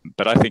 But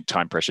I think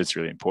time pressure is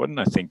really important.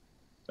 I think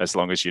as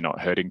long as you're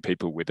not hurting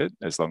people with it,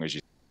 as long as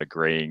you're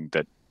agreeing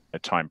that a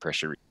time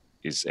pressure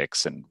is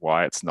X and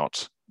Y, it's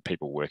not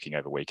people working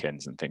over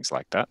weekends and things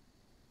like that.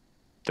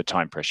 the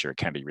time pressure, it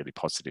can be a really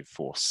positive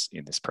force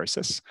in this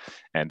process.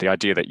 And the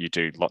idea that you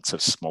do lots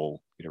of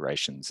small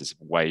iterations is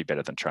way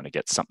better than trying to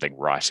get something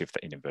right, if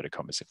in inverted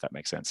commas, if that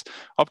makes sense.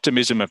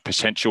 Optimism of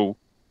potential.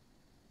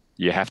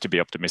 You have to be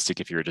optimistic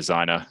if you're a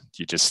designer.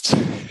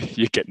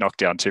 You get knocked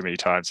down too many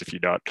times if you're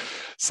not.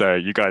 So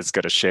you guys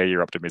got to share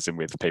your optimism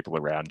with people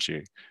around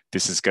you.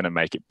 This is going to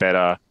make it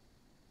better.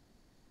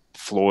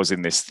 Flaws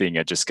in this thing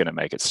are just going to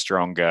make it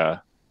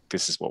stronger.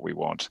 This is what we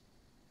want.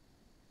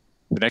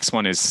 The next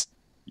one is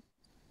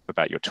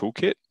about your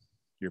toolkit,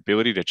 your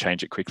ability to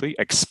change it quickly.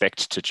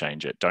 Expect to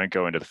change it. Don't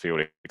go into the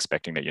field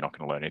expecting that you're not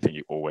going to learn anything.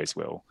 You always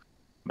will.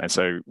 And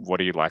so what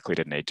are you likely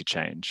to need to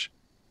change?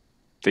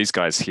 These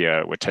guys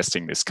here were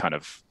testing this kind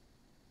of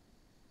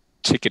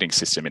ticketing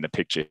system in the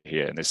picture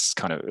here. And this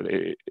kind of,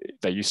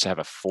 they used to have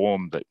a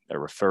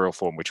referral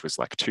form, which was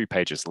like 2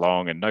 pages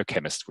long, and no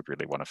chemist would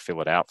really want to fill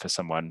it out for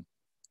someone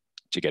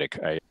to get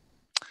a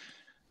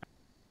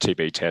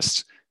TB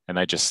test. And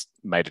they just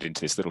made it into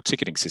this little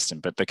ticketing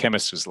system. But the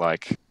chemist was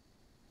like,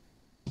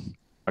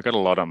 I got a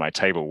lot on my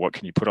table. What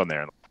can you put on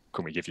there?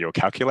 Can we give you a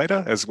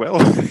calculator as well?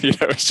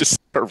 It's just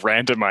a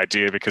random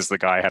idea because the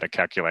guy had a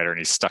calculator and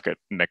he stuck it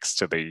next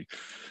to the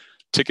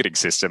ticketing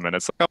system. And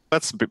it's like, oh,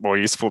 that's a bit more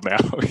useful now.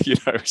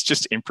 It's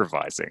just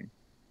improvising.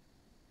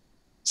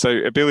 So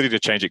ability to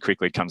change it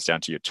quickly comes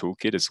down to your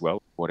toolkit as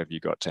well. What have you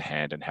got to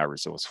hand and how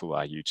resourceful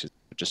are you to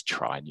just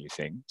try new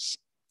things?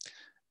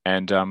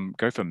 And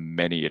go for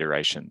many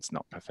iterations,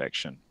 not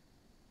perfection.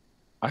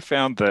 I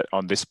found that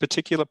on this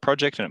particular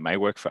project, and it may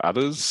work for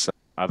others,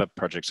 other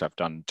projects I've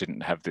done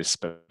didn't have this,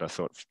 but I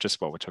thought just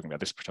while we're talking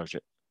about this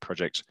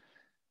project,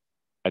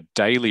 a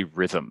daily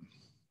rhythm.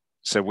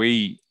 So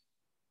we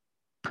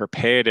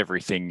prepared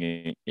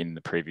everything in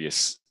the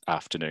previous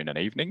afternoon and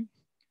evening,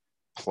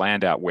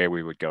 planned out where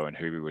we would go and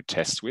who we would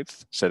test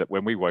with, so that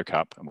when we woke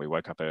up, and we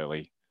woke up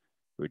early,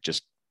 we would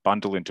just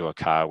bundle into a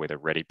car with a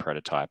ready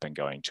prototype and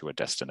going to a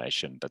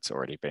destination that's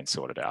already been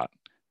sorted out.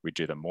 We'd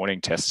do the morning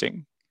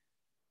testing,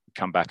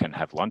 come back and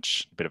have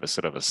lunch, a bit of a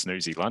sort of a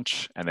snoozy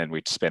lunch, and then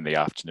we'd spend the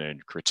afternoon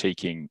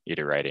critiquing,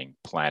 iterating,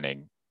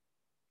 planning,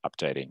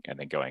 updating, and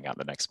then going out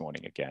the next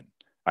morning again.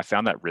 I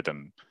found that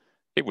rhythm,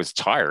 it was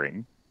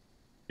tiring.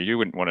 You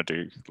wouldn't want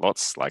to do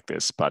lots like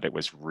this, but it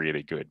was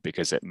really good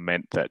because it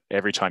meant that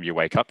every time you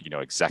wake up, you know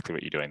exactly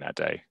what you're doing that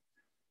day.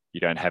 You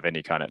don't have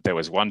any kind of, there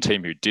was one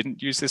team who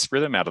didn't use this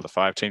rhythm out of the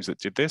 5 teams that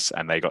did this,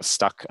 and they got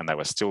stuck and they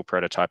were still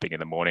prototyping in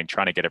the morning,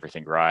 trying to get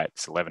everything right.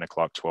 It's 11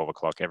 o'clock, 12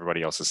 o'clock.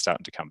 Everybody else is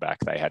starting to come back.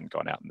 They hadn't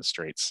gone out in the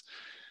streets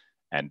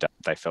and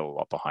they fell a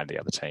lot behind the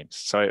other teams.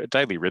 So a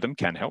daily rhythm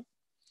can help.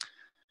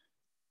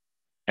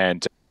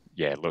 And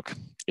yeah, look,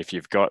 if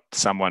you've got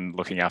someone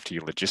looking after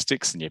your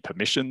logistics and your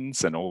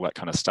permissions and all that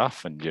kind of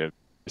stuff, and if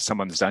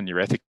someone's done your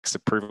ethics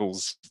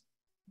approvals,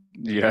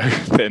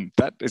 then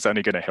that is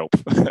only going to help.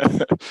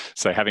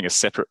 So having a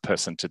separate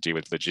person to deal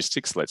with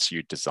logistics lets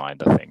you design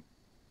the thing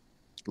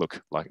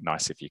look like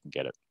nice if you can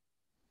get it.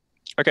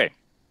 Okay,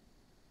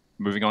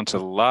 moving on to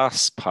the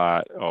last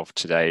part of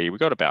today. We've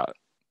got about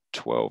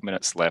 12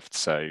 minutes left.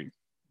 So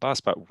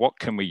last part, what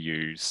can we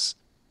use?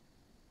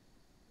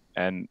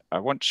 And I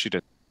want you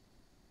to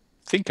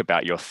think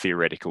about your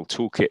theoretical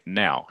toolkit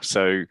now.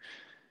 So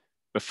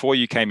before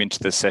you came into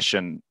the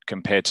session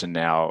compared to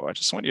now, I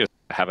just want you to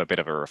have a bit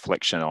of a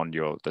reflection on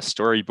the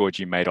storyboard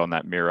you made on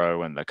that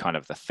Miro and the kind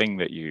of the thing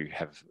that you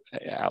have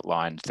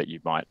outlined that you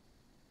might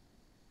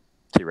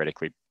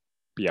theoretically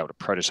be able to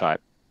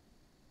prototype.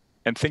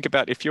 And think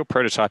about if you're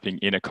prototyping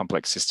in a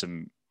complex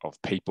system of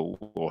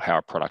people or how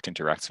a product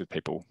interacts with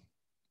people,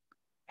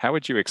 how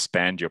would you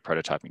expand your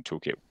prototyping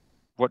toolkit?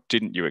 What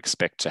didn't you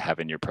expect to have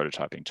in your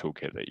prototyping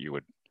toolkit that you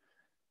would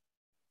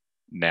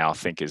now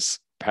think is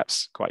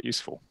perhaps quite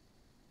useful?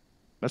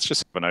 That's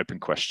just an open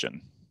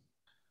question.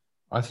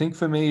 I think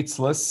for me, it's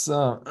less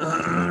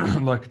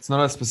like it's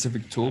not a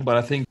specific tool, but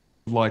I think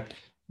like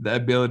the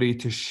ability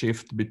to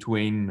shift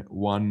between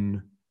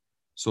one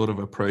sort of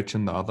approach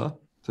and the other,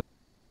 to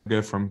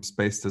go from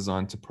space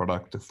design to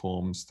product to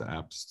forms to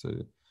apps to,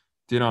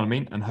 do you know what I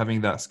mean? And having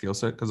that skill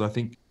set, because I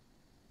think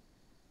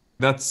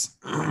that's,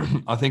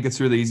 I think it's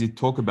really easy to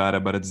talk about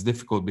it, but it's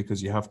difficult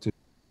because you have to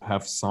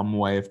have some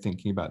way of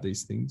thinking about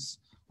these things,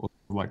 or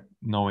like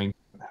knowing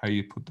how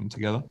you put them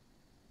together,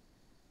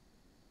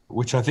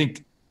 which I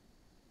think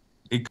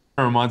it kind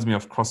of reminds me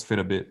of CrossFit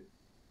a bit,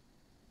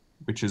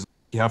 which is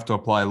you have to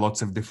apply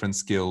lots of different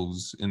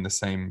skills in the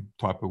same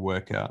type of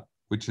workout,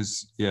 which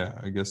is, yeah,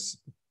 I guess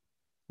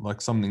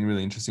like something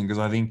really interesting, because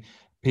I think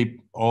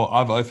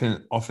I've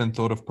often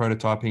thought of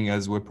prototyping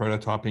as we're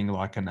prototyping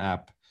like an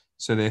app.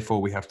 So therefore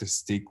we have to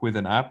stick with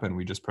an app and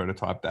we just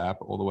prototype the app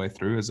all the way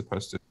through, as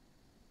opposed to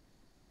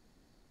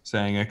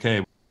saying,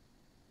 okay,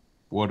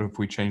 what if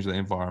we change the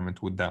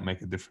environment? Would that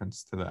make a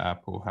difference to the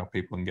app or how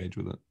people engage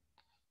with it?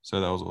 So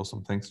that was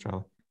awesome. Thanks,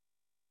 Charlie.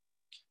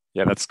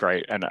 Yeah, that's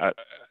great. And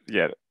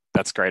yeah,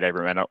 that's great,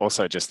 Abram. And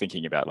also just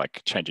thinking about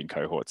like changing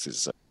cohorts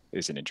is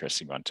an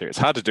interesting one too. It's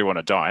hard to do on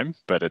a dime,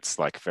 but it's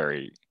like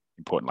very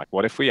important. Like,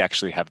 what if we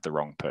actually have the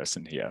wrong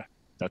person here?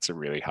 That's a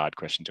really hard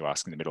question to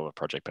ask in the middle of a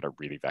project, but a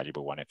really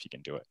valuable one if you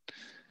can do it.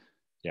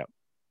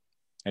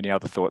 Any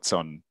other thoughts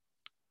on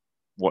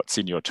what's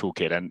in your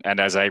toolkit? And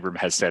as Abram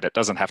has said, it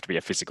doesn't have to be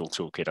a physical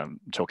toolkit. I'm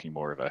talking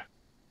more of a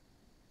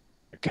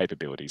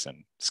capabilities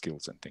and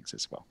skills and things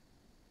as well.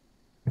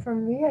 For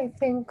me, I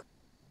think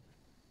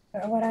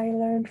what I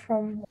learned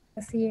from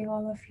seeing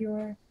all of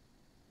your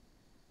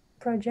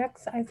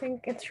projects, I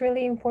think it's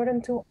really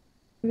important to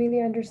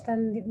really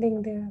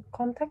understanding the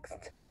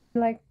context,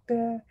 like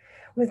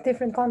with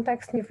different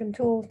contexts, different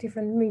tools,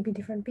 maybe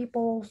different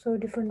people, so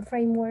different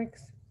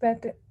frameworks.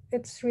 But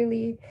it's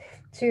really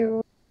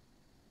to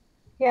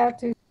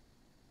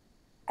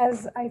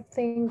as I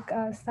think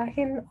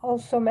Sahin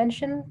also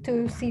mentioned,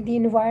 to see the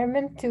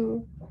environment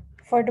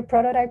for the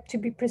prototype to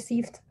be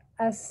perceived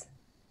as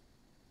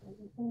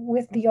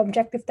with the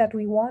objective that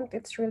we want.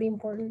 It's really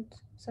important.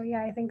 So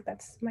yeah, I think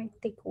that's my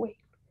takeaway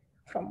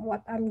from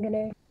what I'm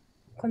gonna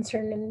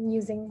concern in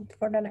using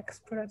for the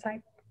next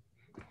prototype.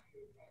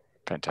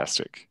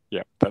 Fantastic.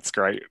 Yeah, that's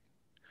great.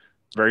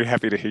 Very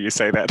happy to hear you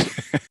say that.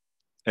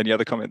 Any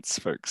other comments,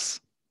 folks?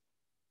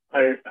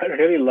 I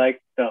really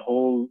liked the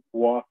whole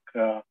walk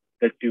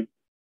that you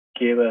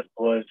gave us,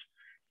 was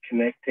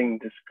connecting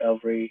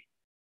discovery,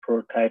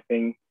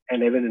 prototyping,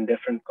 and even in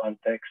different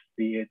contexts,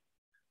 be it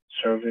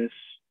service,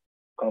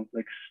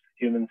 complex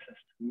human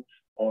systems,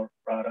 or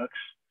products,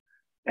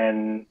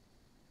 and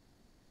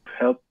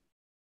help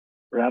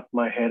wrap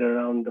my head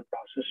around the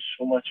process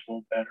so much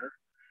more better.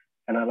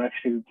 And I'm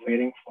actually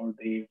waiting for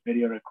the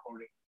video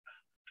recording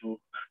to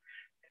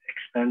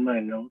expand my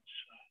notes.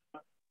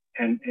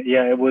 And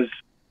yeah, it was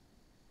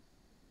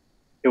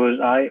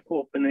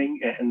eye-opening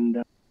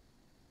and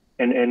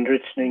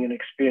enriching an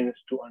experience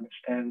to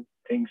understand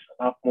things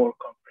a lot more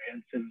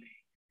comprehensively.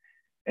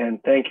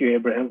 And thank you,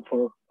 Abraham,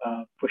 for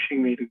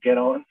pushing me to get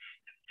on.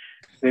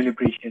 Really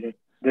appreciate it.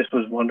 This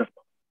was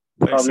wonderful.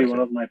 Thanks, Probably one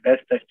of my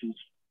best sessions.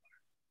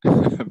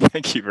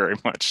 Thank you very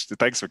much.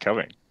 Thanks for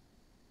coming.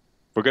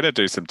 We're going to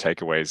do some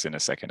takeaways in a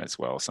second as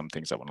well, some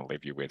things I want to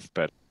leave you with.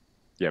 But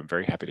yeah, I'm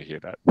very happy to hear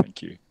that.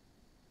 Thank you.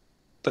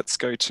 Let's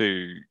go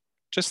to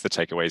just the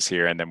takeaways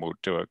here, and then we'll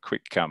do a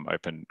quick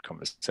open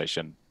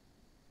conversation.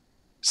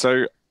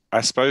 So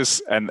I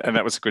suppose, and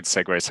that was a good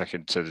segue,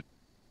 second, to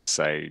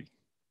say,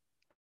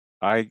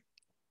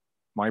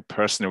 my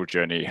personal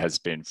journey has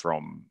been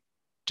from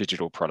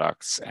digital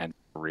products and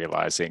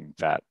realizing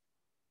that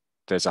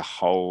there's a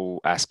whole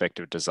aspect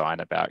of design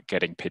about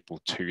getting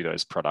people to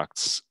those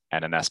products,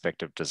 and an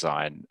aspect of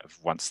design of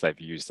once they've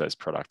used those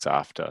products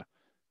after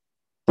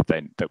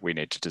that we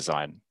need to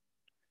design.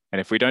 And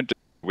if we don't,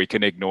 we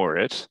can ignore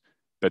it,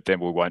 but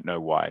then we won't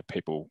know why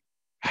people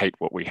hate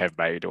what we have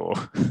made or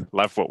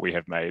love what we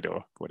have made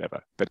or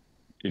whatever. But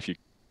if you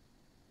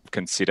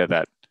consider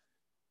that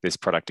this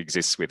product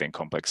exists within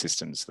complex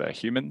systems, they're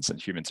humans,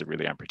 and humans are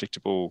really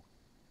unpredictable,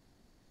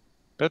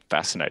 but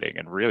fascinating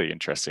and really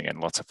interesting and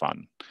lots of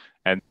fun.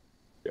 And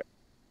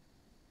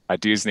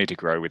ideas need to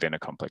grow within a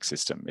complex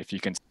system. If you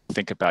can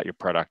think about your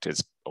product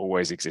as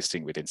always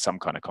existing within some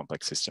kind of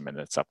complex system, and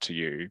it's up to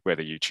you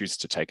whether you choose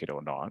to take it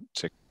or not,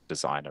 to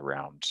design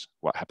around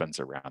what happens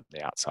around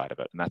the outside of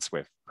it. And that's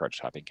where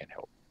prototyping can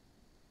help.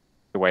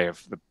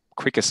 The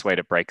quickest way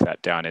to break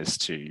that down is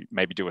to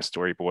maybe do a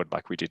storyboard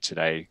like we did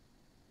today.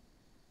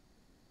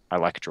 I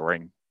like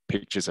drawing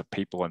pictures of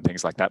people and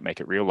things like that, make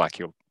it real, like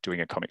you're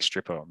doing a comic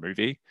strip or a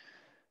movie.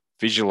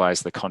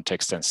 Visualize the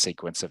context and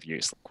sequence of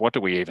use. Like, what do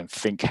we even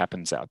think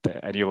happens out there?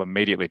 And you'll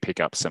immediately pick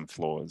up some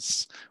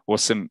flaws or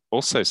some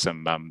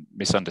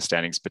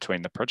misunderstandings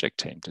between the project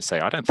team to say,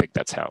 I don't think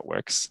that's how it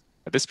works.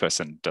 This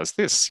person does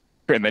this.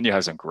 And then you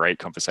have some great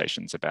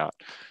conversations about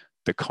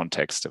the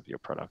context of your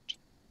product.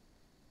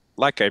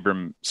 Like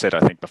Abram said,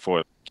 I think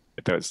before,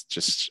 there's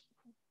just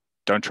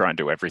don't try and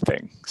do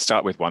everything.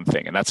 Start with one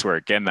thing. And that's where,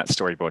 again, that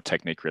storyboard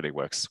technique really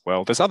works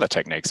well. There's other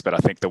techniques, but I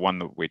think the one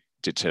that we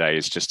did today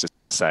is just to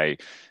say,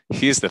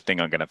 here's the thing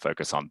I'm going to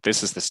focus on.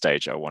 This is the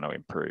stage I want to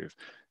improve.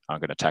 I'm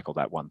going to tackle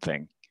that one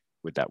thing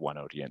with that one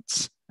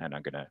audience, and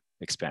I'm going to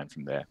expand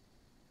from there.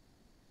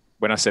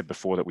 When I said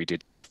before that we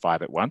did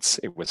 5 at once,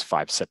 it was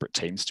 5 separate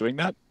teams doing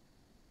that,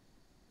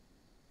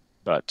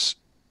 but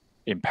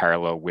in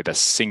parallel with a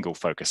single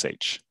focus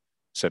each.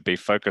 So be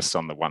focused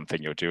on the one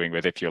thing you're doing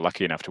with. If you're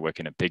lucky enough to work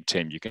in a big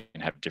team, you can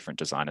have different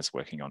designers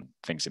working on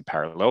things in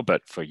parallel.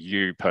 But for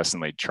you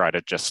personally, try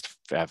to just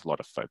have a lot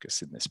of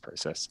focus in this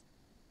process.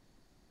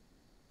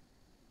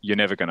 You're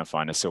never going to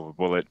find a silver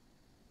bullet.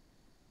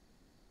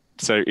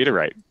 So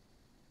iterate.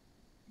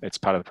 It's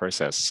part of the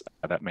process.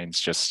 That means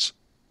just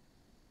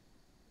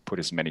put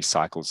as many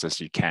cycles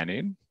as you can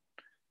in,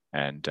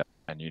 and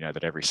you know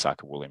that every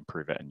cycle will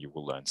improve it and you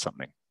will learn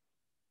something.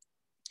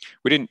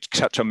 We didn't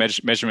touch on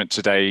measurement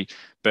today,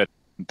 but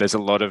there's a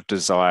lot of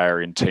desire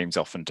in teams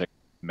often to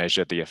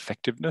measure the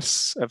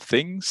effectiveness of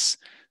things.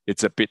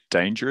 it's a bit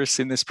dangerous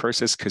in this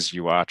process because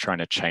you are trying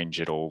to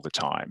change it all the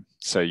time.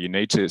 So you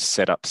need to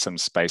set up some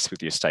space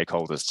with your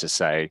stakeholders to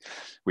say,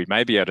 we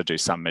may be able to do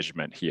some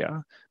measurement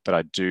here, but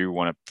I do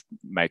want to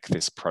make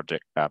this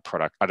product, I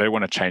don't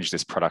want to change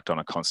this product on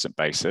a constant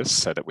basis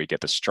so that we get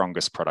the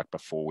strongest product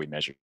before we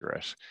measure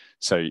it.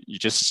 So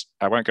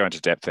I won't go into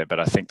depth there, but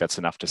I think that's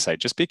enough to say,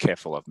 just be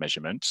careful of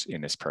measurement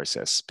in this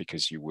process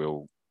because you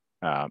will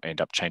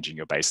end up changing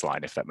your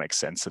baseline, if that makes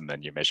sense, and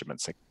then your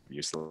measurements are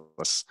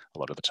useless a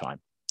lot of the time.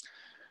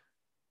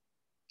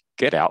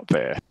 Get out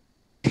there.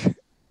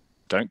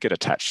 Don't get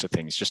attached to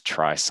things. Just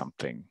try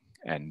something.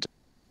 And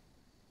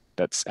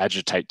that's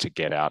agitate to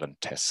get out and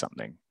test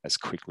something as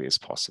quickly as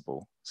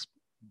possible. That's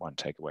one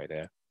takeaway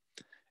there.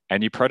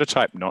 And you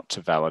prototype not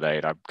to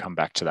validate. I've come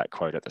back to that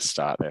quote at the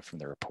start there from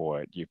the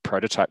report. You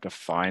prototype to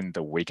find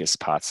the weakest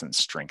parts and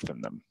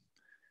strengthen them.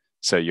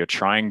 So you're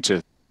trying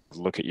to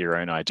look at your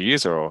own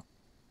ideas, or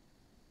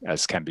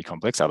as can be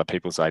complex, other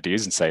people's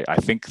ideas, and say, I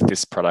think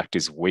this product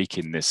is weak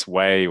in this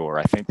way, or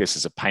I think this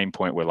is a pain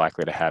point we're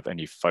likely to have,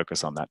 and you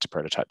focus on that to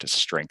prototype to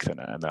strengthen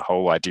it. And the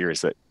whole idea is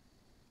that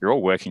you're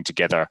all working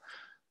together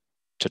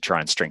to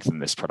try and strengthen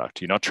this product.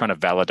 You're not trying to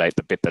validate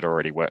the bit that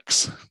already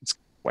works. It's a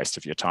waste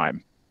of your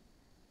time.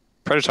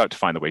 Prototype to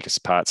find the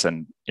weakest parts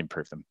and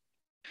improve them.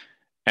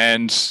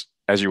 And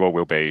as you all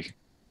will be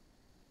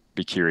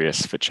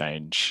curious for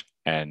change,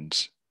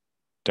 and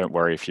don't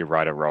worry if you're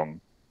right or wrong.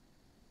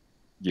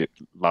 You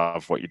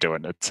love what you're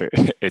doing.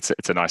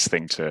 It's a nice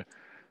thing to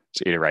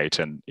iterate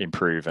and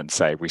improve and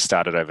say, we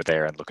started over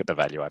there and look at the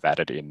value I've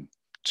added in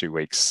 2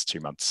 weeks, 2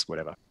 months,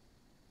 whatever.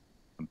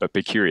 But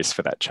be curious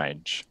for that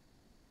change.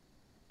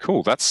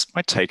 Cool, that's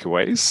my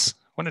takeaways.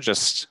 I want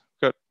to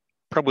got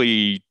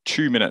probably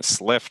 2 minutes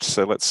left,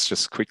 so let's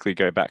just quickly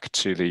go back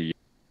to the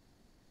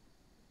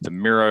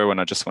Miro,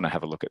 and I just want to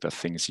have a look at the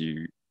things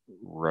you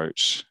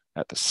wrote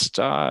at the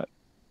start.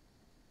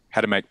 How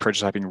to make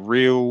prototyping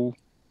real.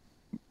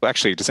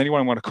 Actually, does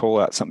anyone want to call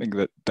out something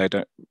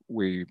that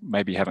we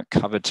maybe haven't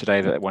covered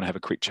today that they want to have a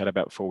quick chat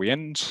about before we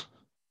end?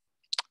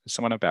 There's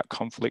someone about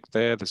conflict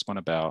there. There's one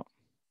about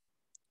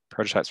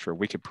prototypes for a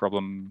wicked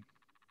problem.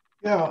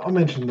 Yeah, I'll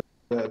mention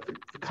the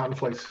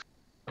conflict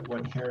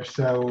one here.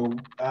 So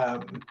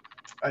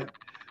I've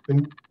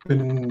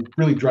been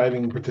really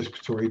driving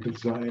participatory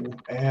design,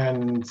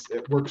 and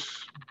it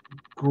works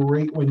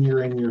great when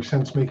you're in your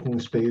sense-making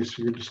space,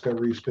 your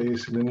discovery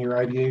space, and in your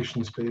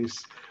ideation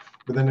space.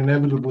 But then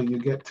inevitably you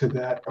get to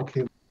that,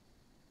 okay,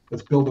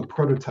 let's build a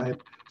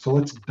prototype. So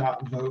let's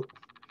dot vote,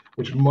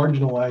 which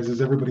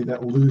marginalizes everybody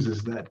that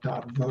loses that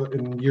dot vote.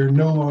 And you're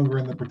no longer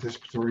in the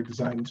participatory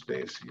design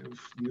space.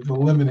 You've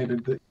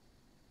eliminated the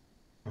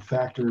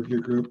factor of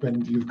your group,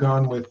 and you've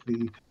gone with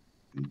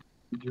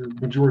your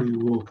majority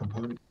rule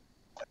component.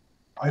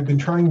 I've been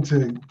trying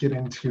to get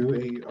into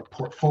a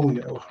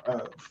portfolio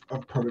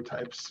of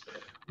prototypes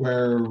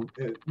where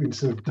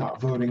instead of dot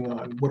voting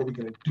on what are we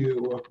going to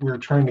do, we're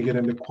trying to get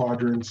into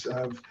quadrants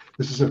of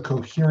this is a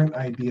coherent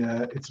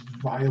idea, it's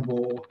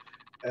viable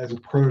as a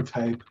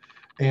prototype,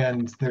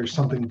 and there's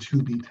something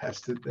to be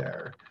tested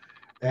there.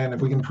 And if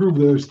we can prove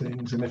those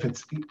things, and if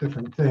it's 8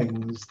 different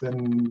things,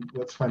 then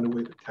let's find a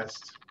way to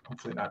test,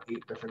 hopefully not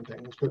 8 different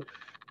things, but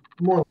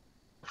more like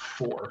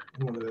 4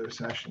 in one of those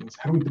sessions.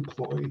 How do we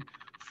deploy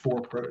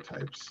 4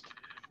 prototypes?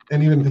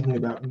 And even thinking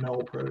about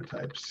null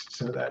prototypes,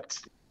 so that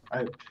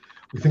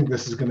we think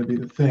this is going to be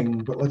the thing,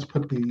 but let's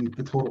put the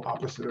total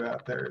opposite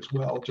out there as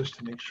well, just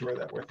to make sure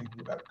that we're thinking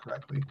about it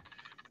correctly.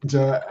 And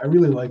so I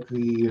really like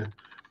the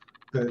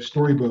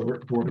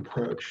storyboard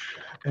approach,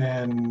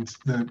 and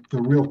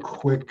the real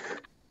quick,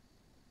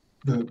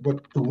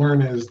 what the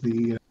learn is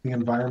the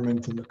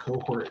environment and the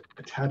cohort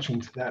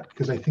attaching to that,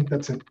 because I think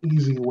that's an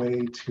easy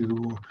way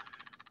to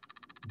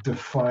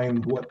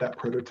define what that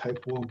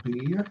prototype will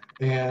be.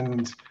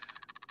 And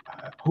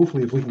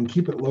hopefully if we can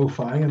keep it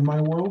lo-fi in my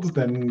world,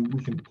 then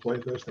we can deploy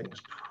those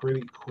things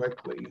pretty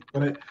quickly.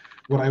 But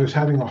what I was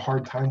having a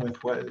hard time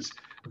with was,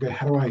 okay,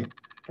 how do I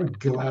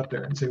go out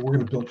there and say, we're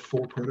going to build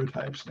 4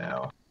 prototypes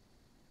now?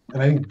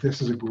 And I think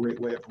this is a great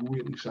way of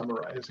really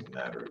summarizing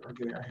that, or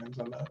getting our hands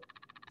on that.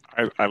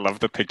 I love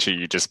the picture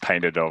you just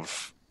painted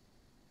of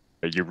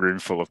your room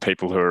full of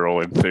people who are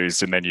all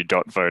enthused, and then you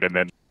dot vote, and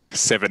then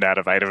 7 out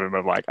of 8 of them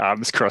are like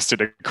arms crossed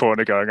in a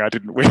corner going, I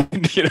didn't win.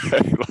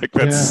 Like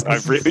that's, I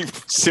really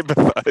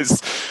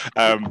sympathize.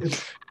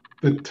 It's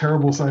the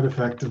terrible side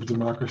effect of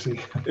democracy.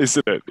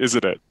 Isn't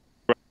it?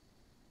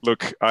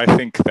 Look, I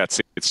think that's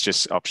it. It's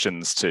just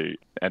options too.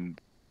 And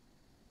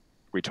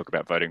we talk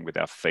about voting with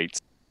our feet.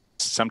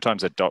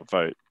 Sometimes a dot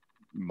vote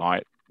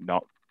might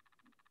not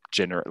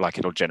generate, like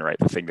it'll generate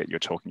the thing that you're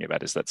talking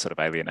about, is that sort of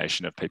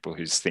alienation of people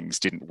whose things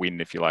didn't win,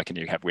 if you like, and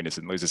you have winners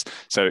and losers.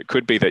 So it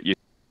could be that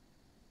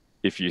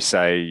if you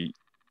say,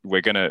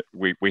 we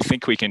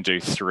think we can do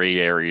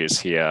 3 areas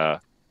here,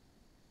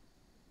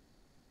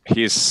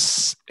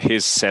 here's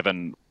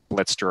 7,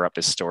 let's draw up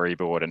this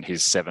storyboard, and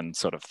here's 7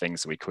 sort of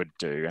things we could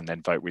do, and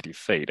then vote with your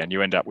feet. And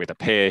you end up with a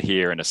pair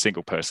here and a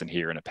single person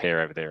here and a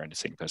pair over there and a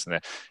single person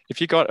there.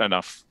 If you got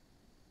enough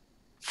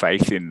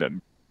faith in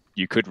them,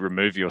 you could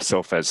remove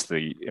yourself as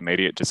the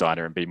immediate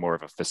designer and be more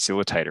of a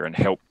facilitator and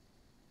help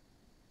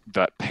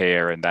that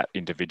pair and that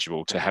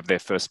individual to have their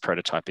first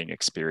prototyping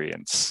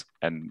experience.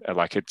 And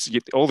like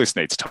all this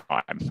needs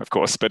time, of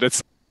course, but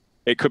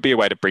it could be a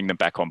way to bring them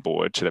back on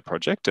board to the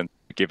project and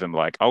give them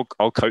like,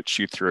 I'll coach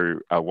you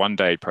through a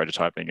 1-day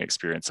prototyping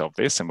experience of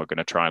this, and we're going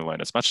to try and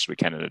learn as much as we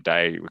can in a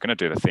day. We're going to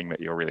do the thing that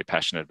you're really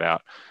passionate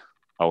about.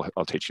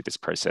 I'll teach you this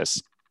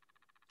process.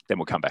 Then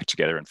we'll come back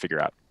together and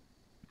figure out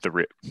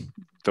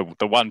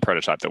the one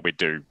prototype that we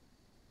do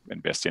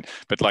invest in.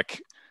 But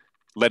like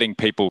letting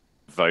people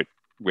vote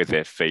with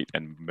their feet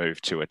and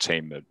move to a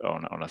team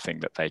on a thing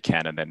that they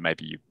can, and then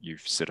maybe you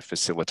sort of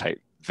facilitate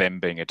them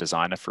being a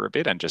designer for a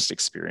bit and just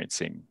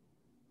experiencing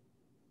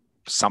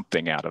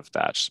something out of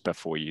that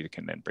before you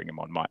can then bring them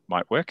on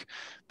might work.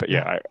 But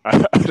yeah,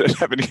 I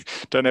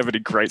don't have any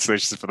great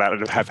solutions for that.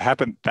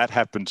 That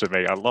happened to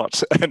me a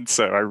lot, and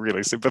so I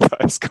really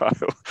sympathize, Kyle.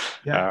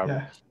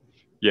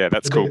 Yeah,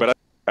 that's cool. But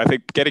I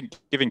think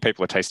giving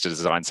people a taste of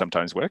design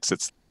sometimes works.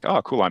 It's,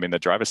 oh cool, I'm in the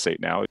driver's seat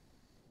now.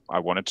 I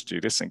wanted to do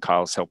this, and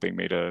Kyle's helping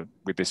me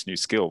with this new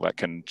skill that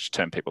can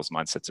turn people's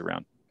mindsets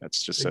around.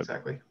 That's just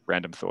a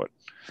random thought.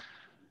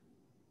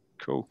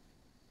 Cool.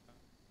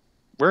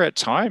 We're at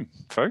time,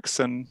 folks,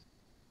 and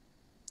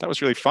that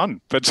was really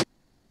fun. But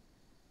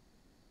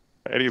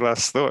any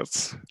last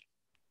thoughts?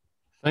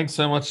 Thanks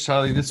so much,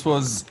 Charlie. This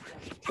was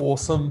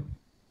awesome.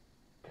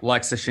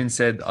 Like Sachin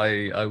said,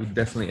 I would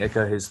definitely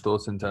echo his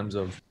thoughts in terms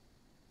of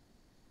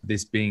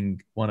this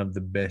being one of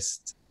the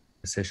best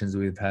sessions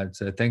we've had.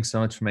 So thanks so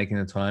much for making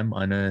the time.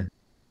 I know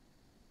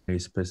you're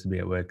supposed to be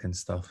at work and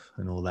stuff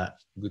and all that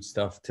good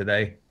stuff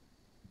today.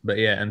 But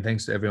yeah, and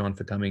thanks to everyone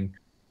for coming.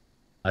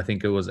 I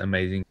think it was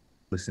amazing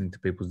listening to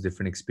people's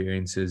different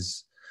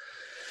experiences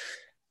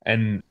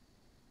and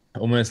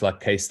almost like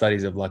case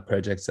studies of like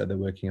projects that they're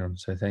working on.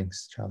 So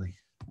thanks, Charlie.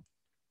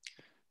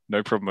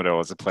 No problem at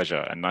all. It's a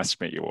pleasure and nice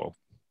to meet you all.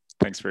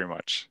 Thanks very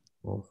much.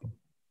 Awesome.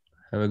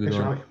 Have a good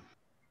one.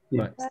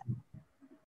 Charlie. Bye.